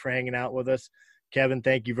very much for hanging out with us. Kevin,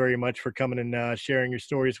 thank you very much for coming and sharing your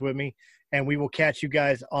stories with me. And we will catch you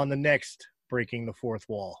guys on the next Breaking the Fourth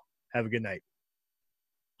Wall. Have a good night.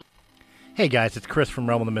 Hey guys, it's Chris from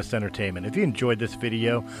Realm of the Mist Entertainment. If you enjoyed this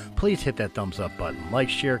video, please hit that thumbs up button. Like,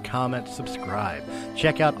 share, comment, subscribe.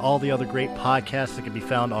 Check out all the other great podcasts that can be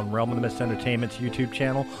found on Realm of the Mist Entertainment's YouTube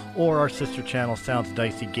channel or our sister channel, Sounds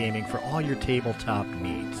Dicey Gaming, for all your tabletop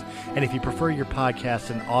needs. And if you prefer your podcast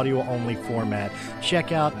in audio-only format,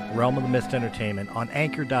 check out Realm of the Mist Entertainment on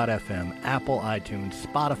Anchor.fm, Apple, iTunes,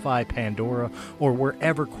 Spotify, Pandora, or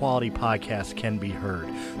wherever quality podcasts can be heard.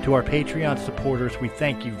 To our Patreon supporters, we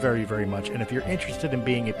thank you very, very much. And if you're interested in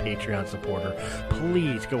being a Patreon supporter,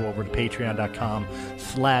 please go over to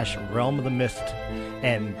patreon.com/Realm of the Mist.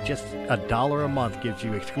 And just $1 a month gives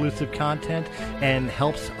you exclusive content and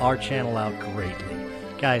helps our channel out greatly.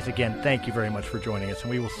 Guys, again, thank you very much for joining us,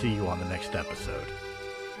 and we will see you on the next episode.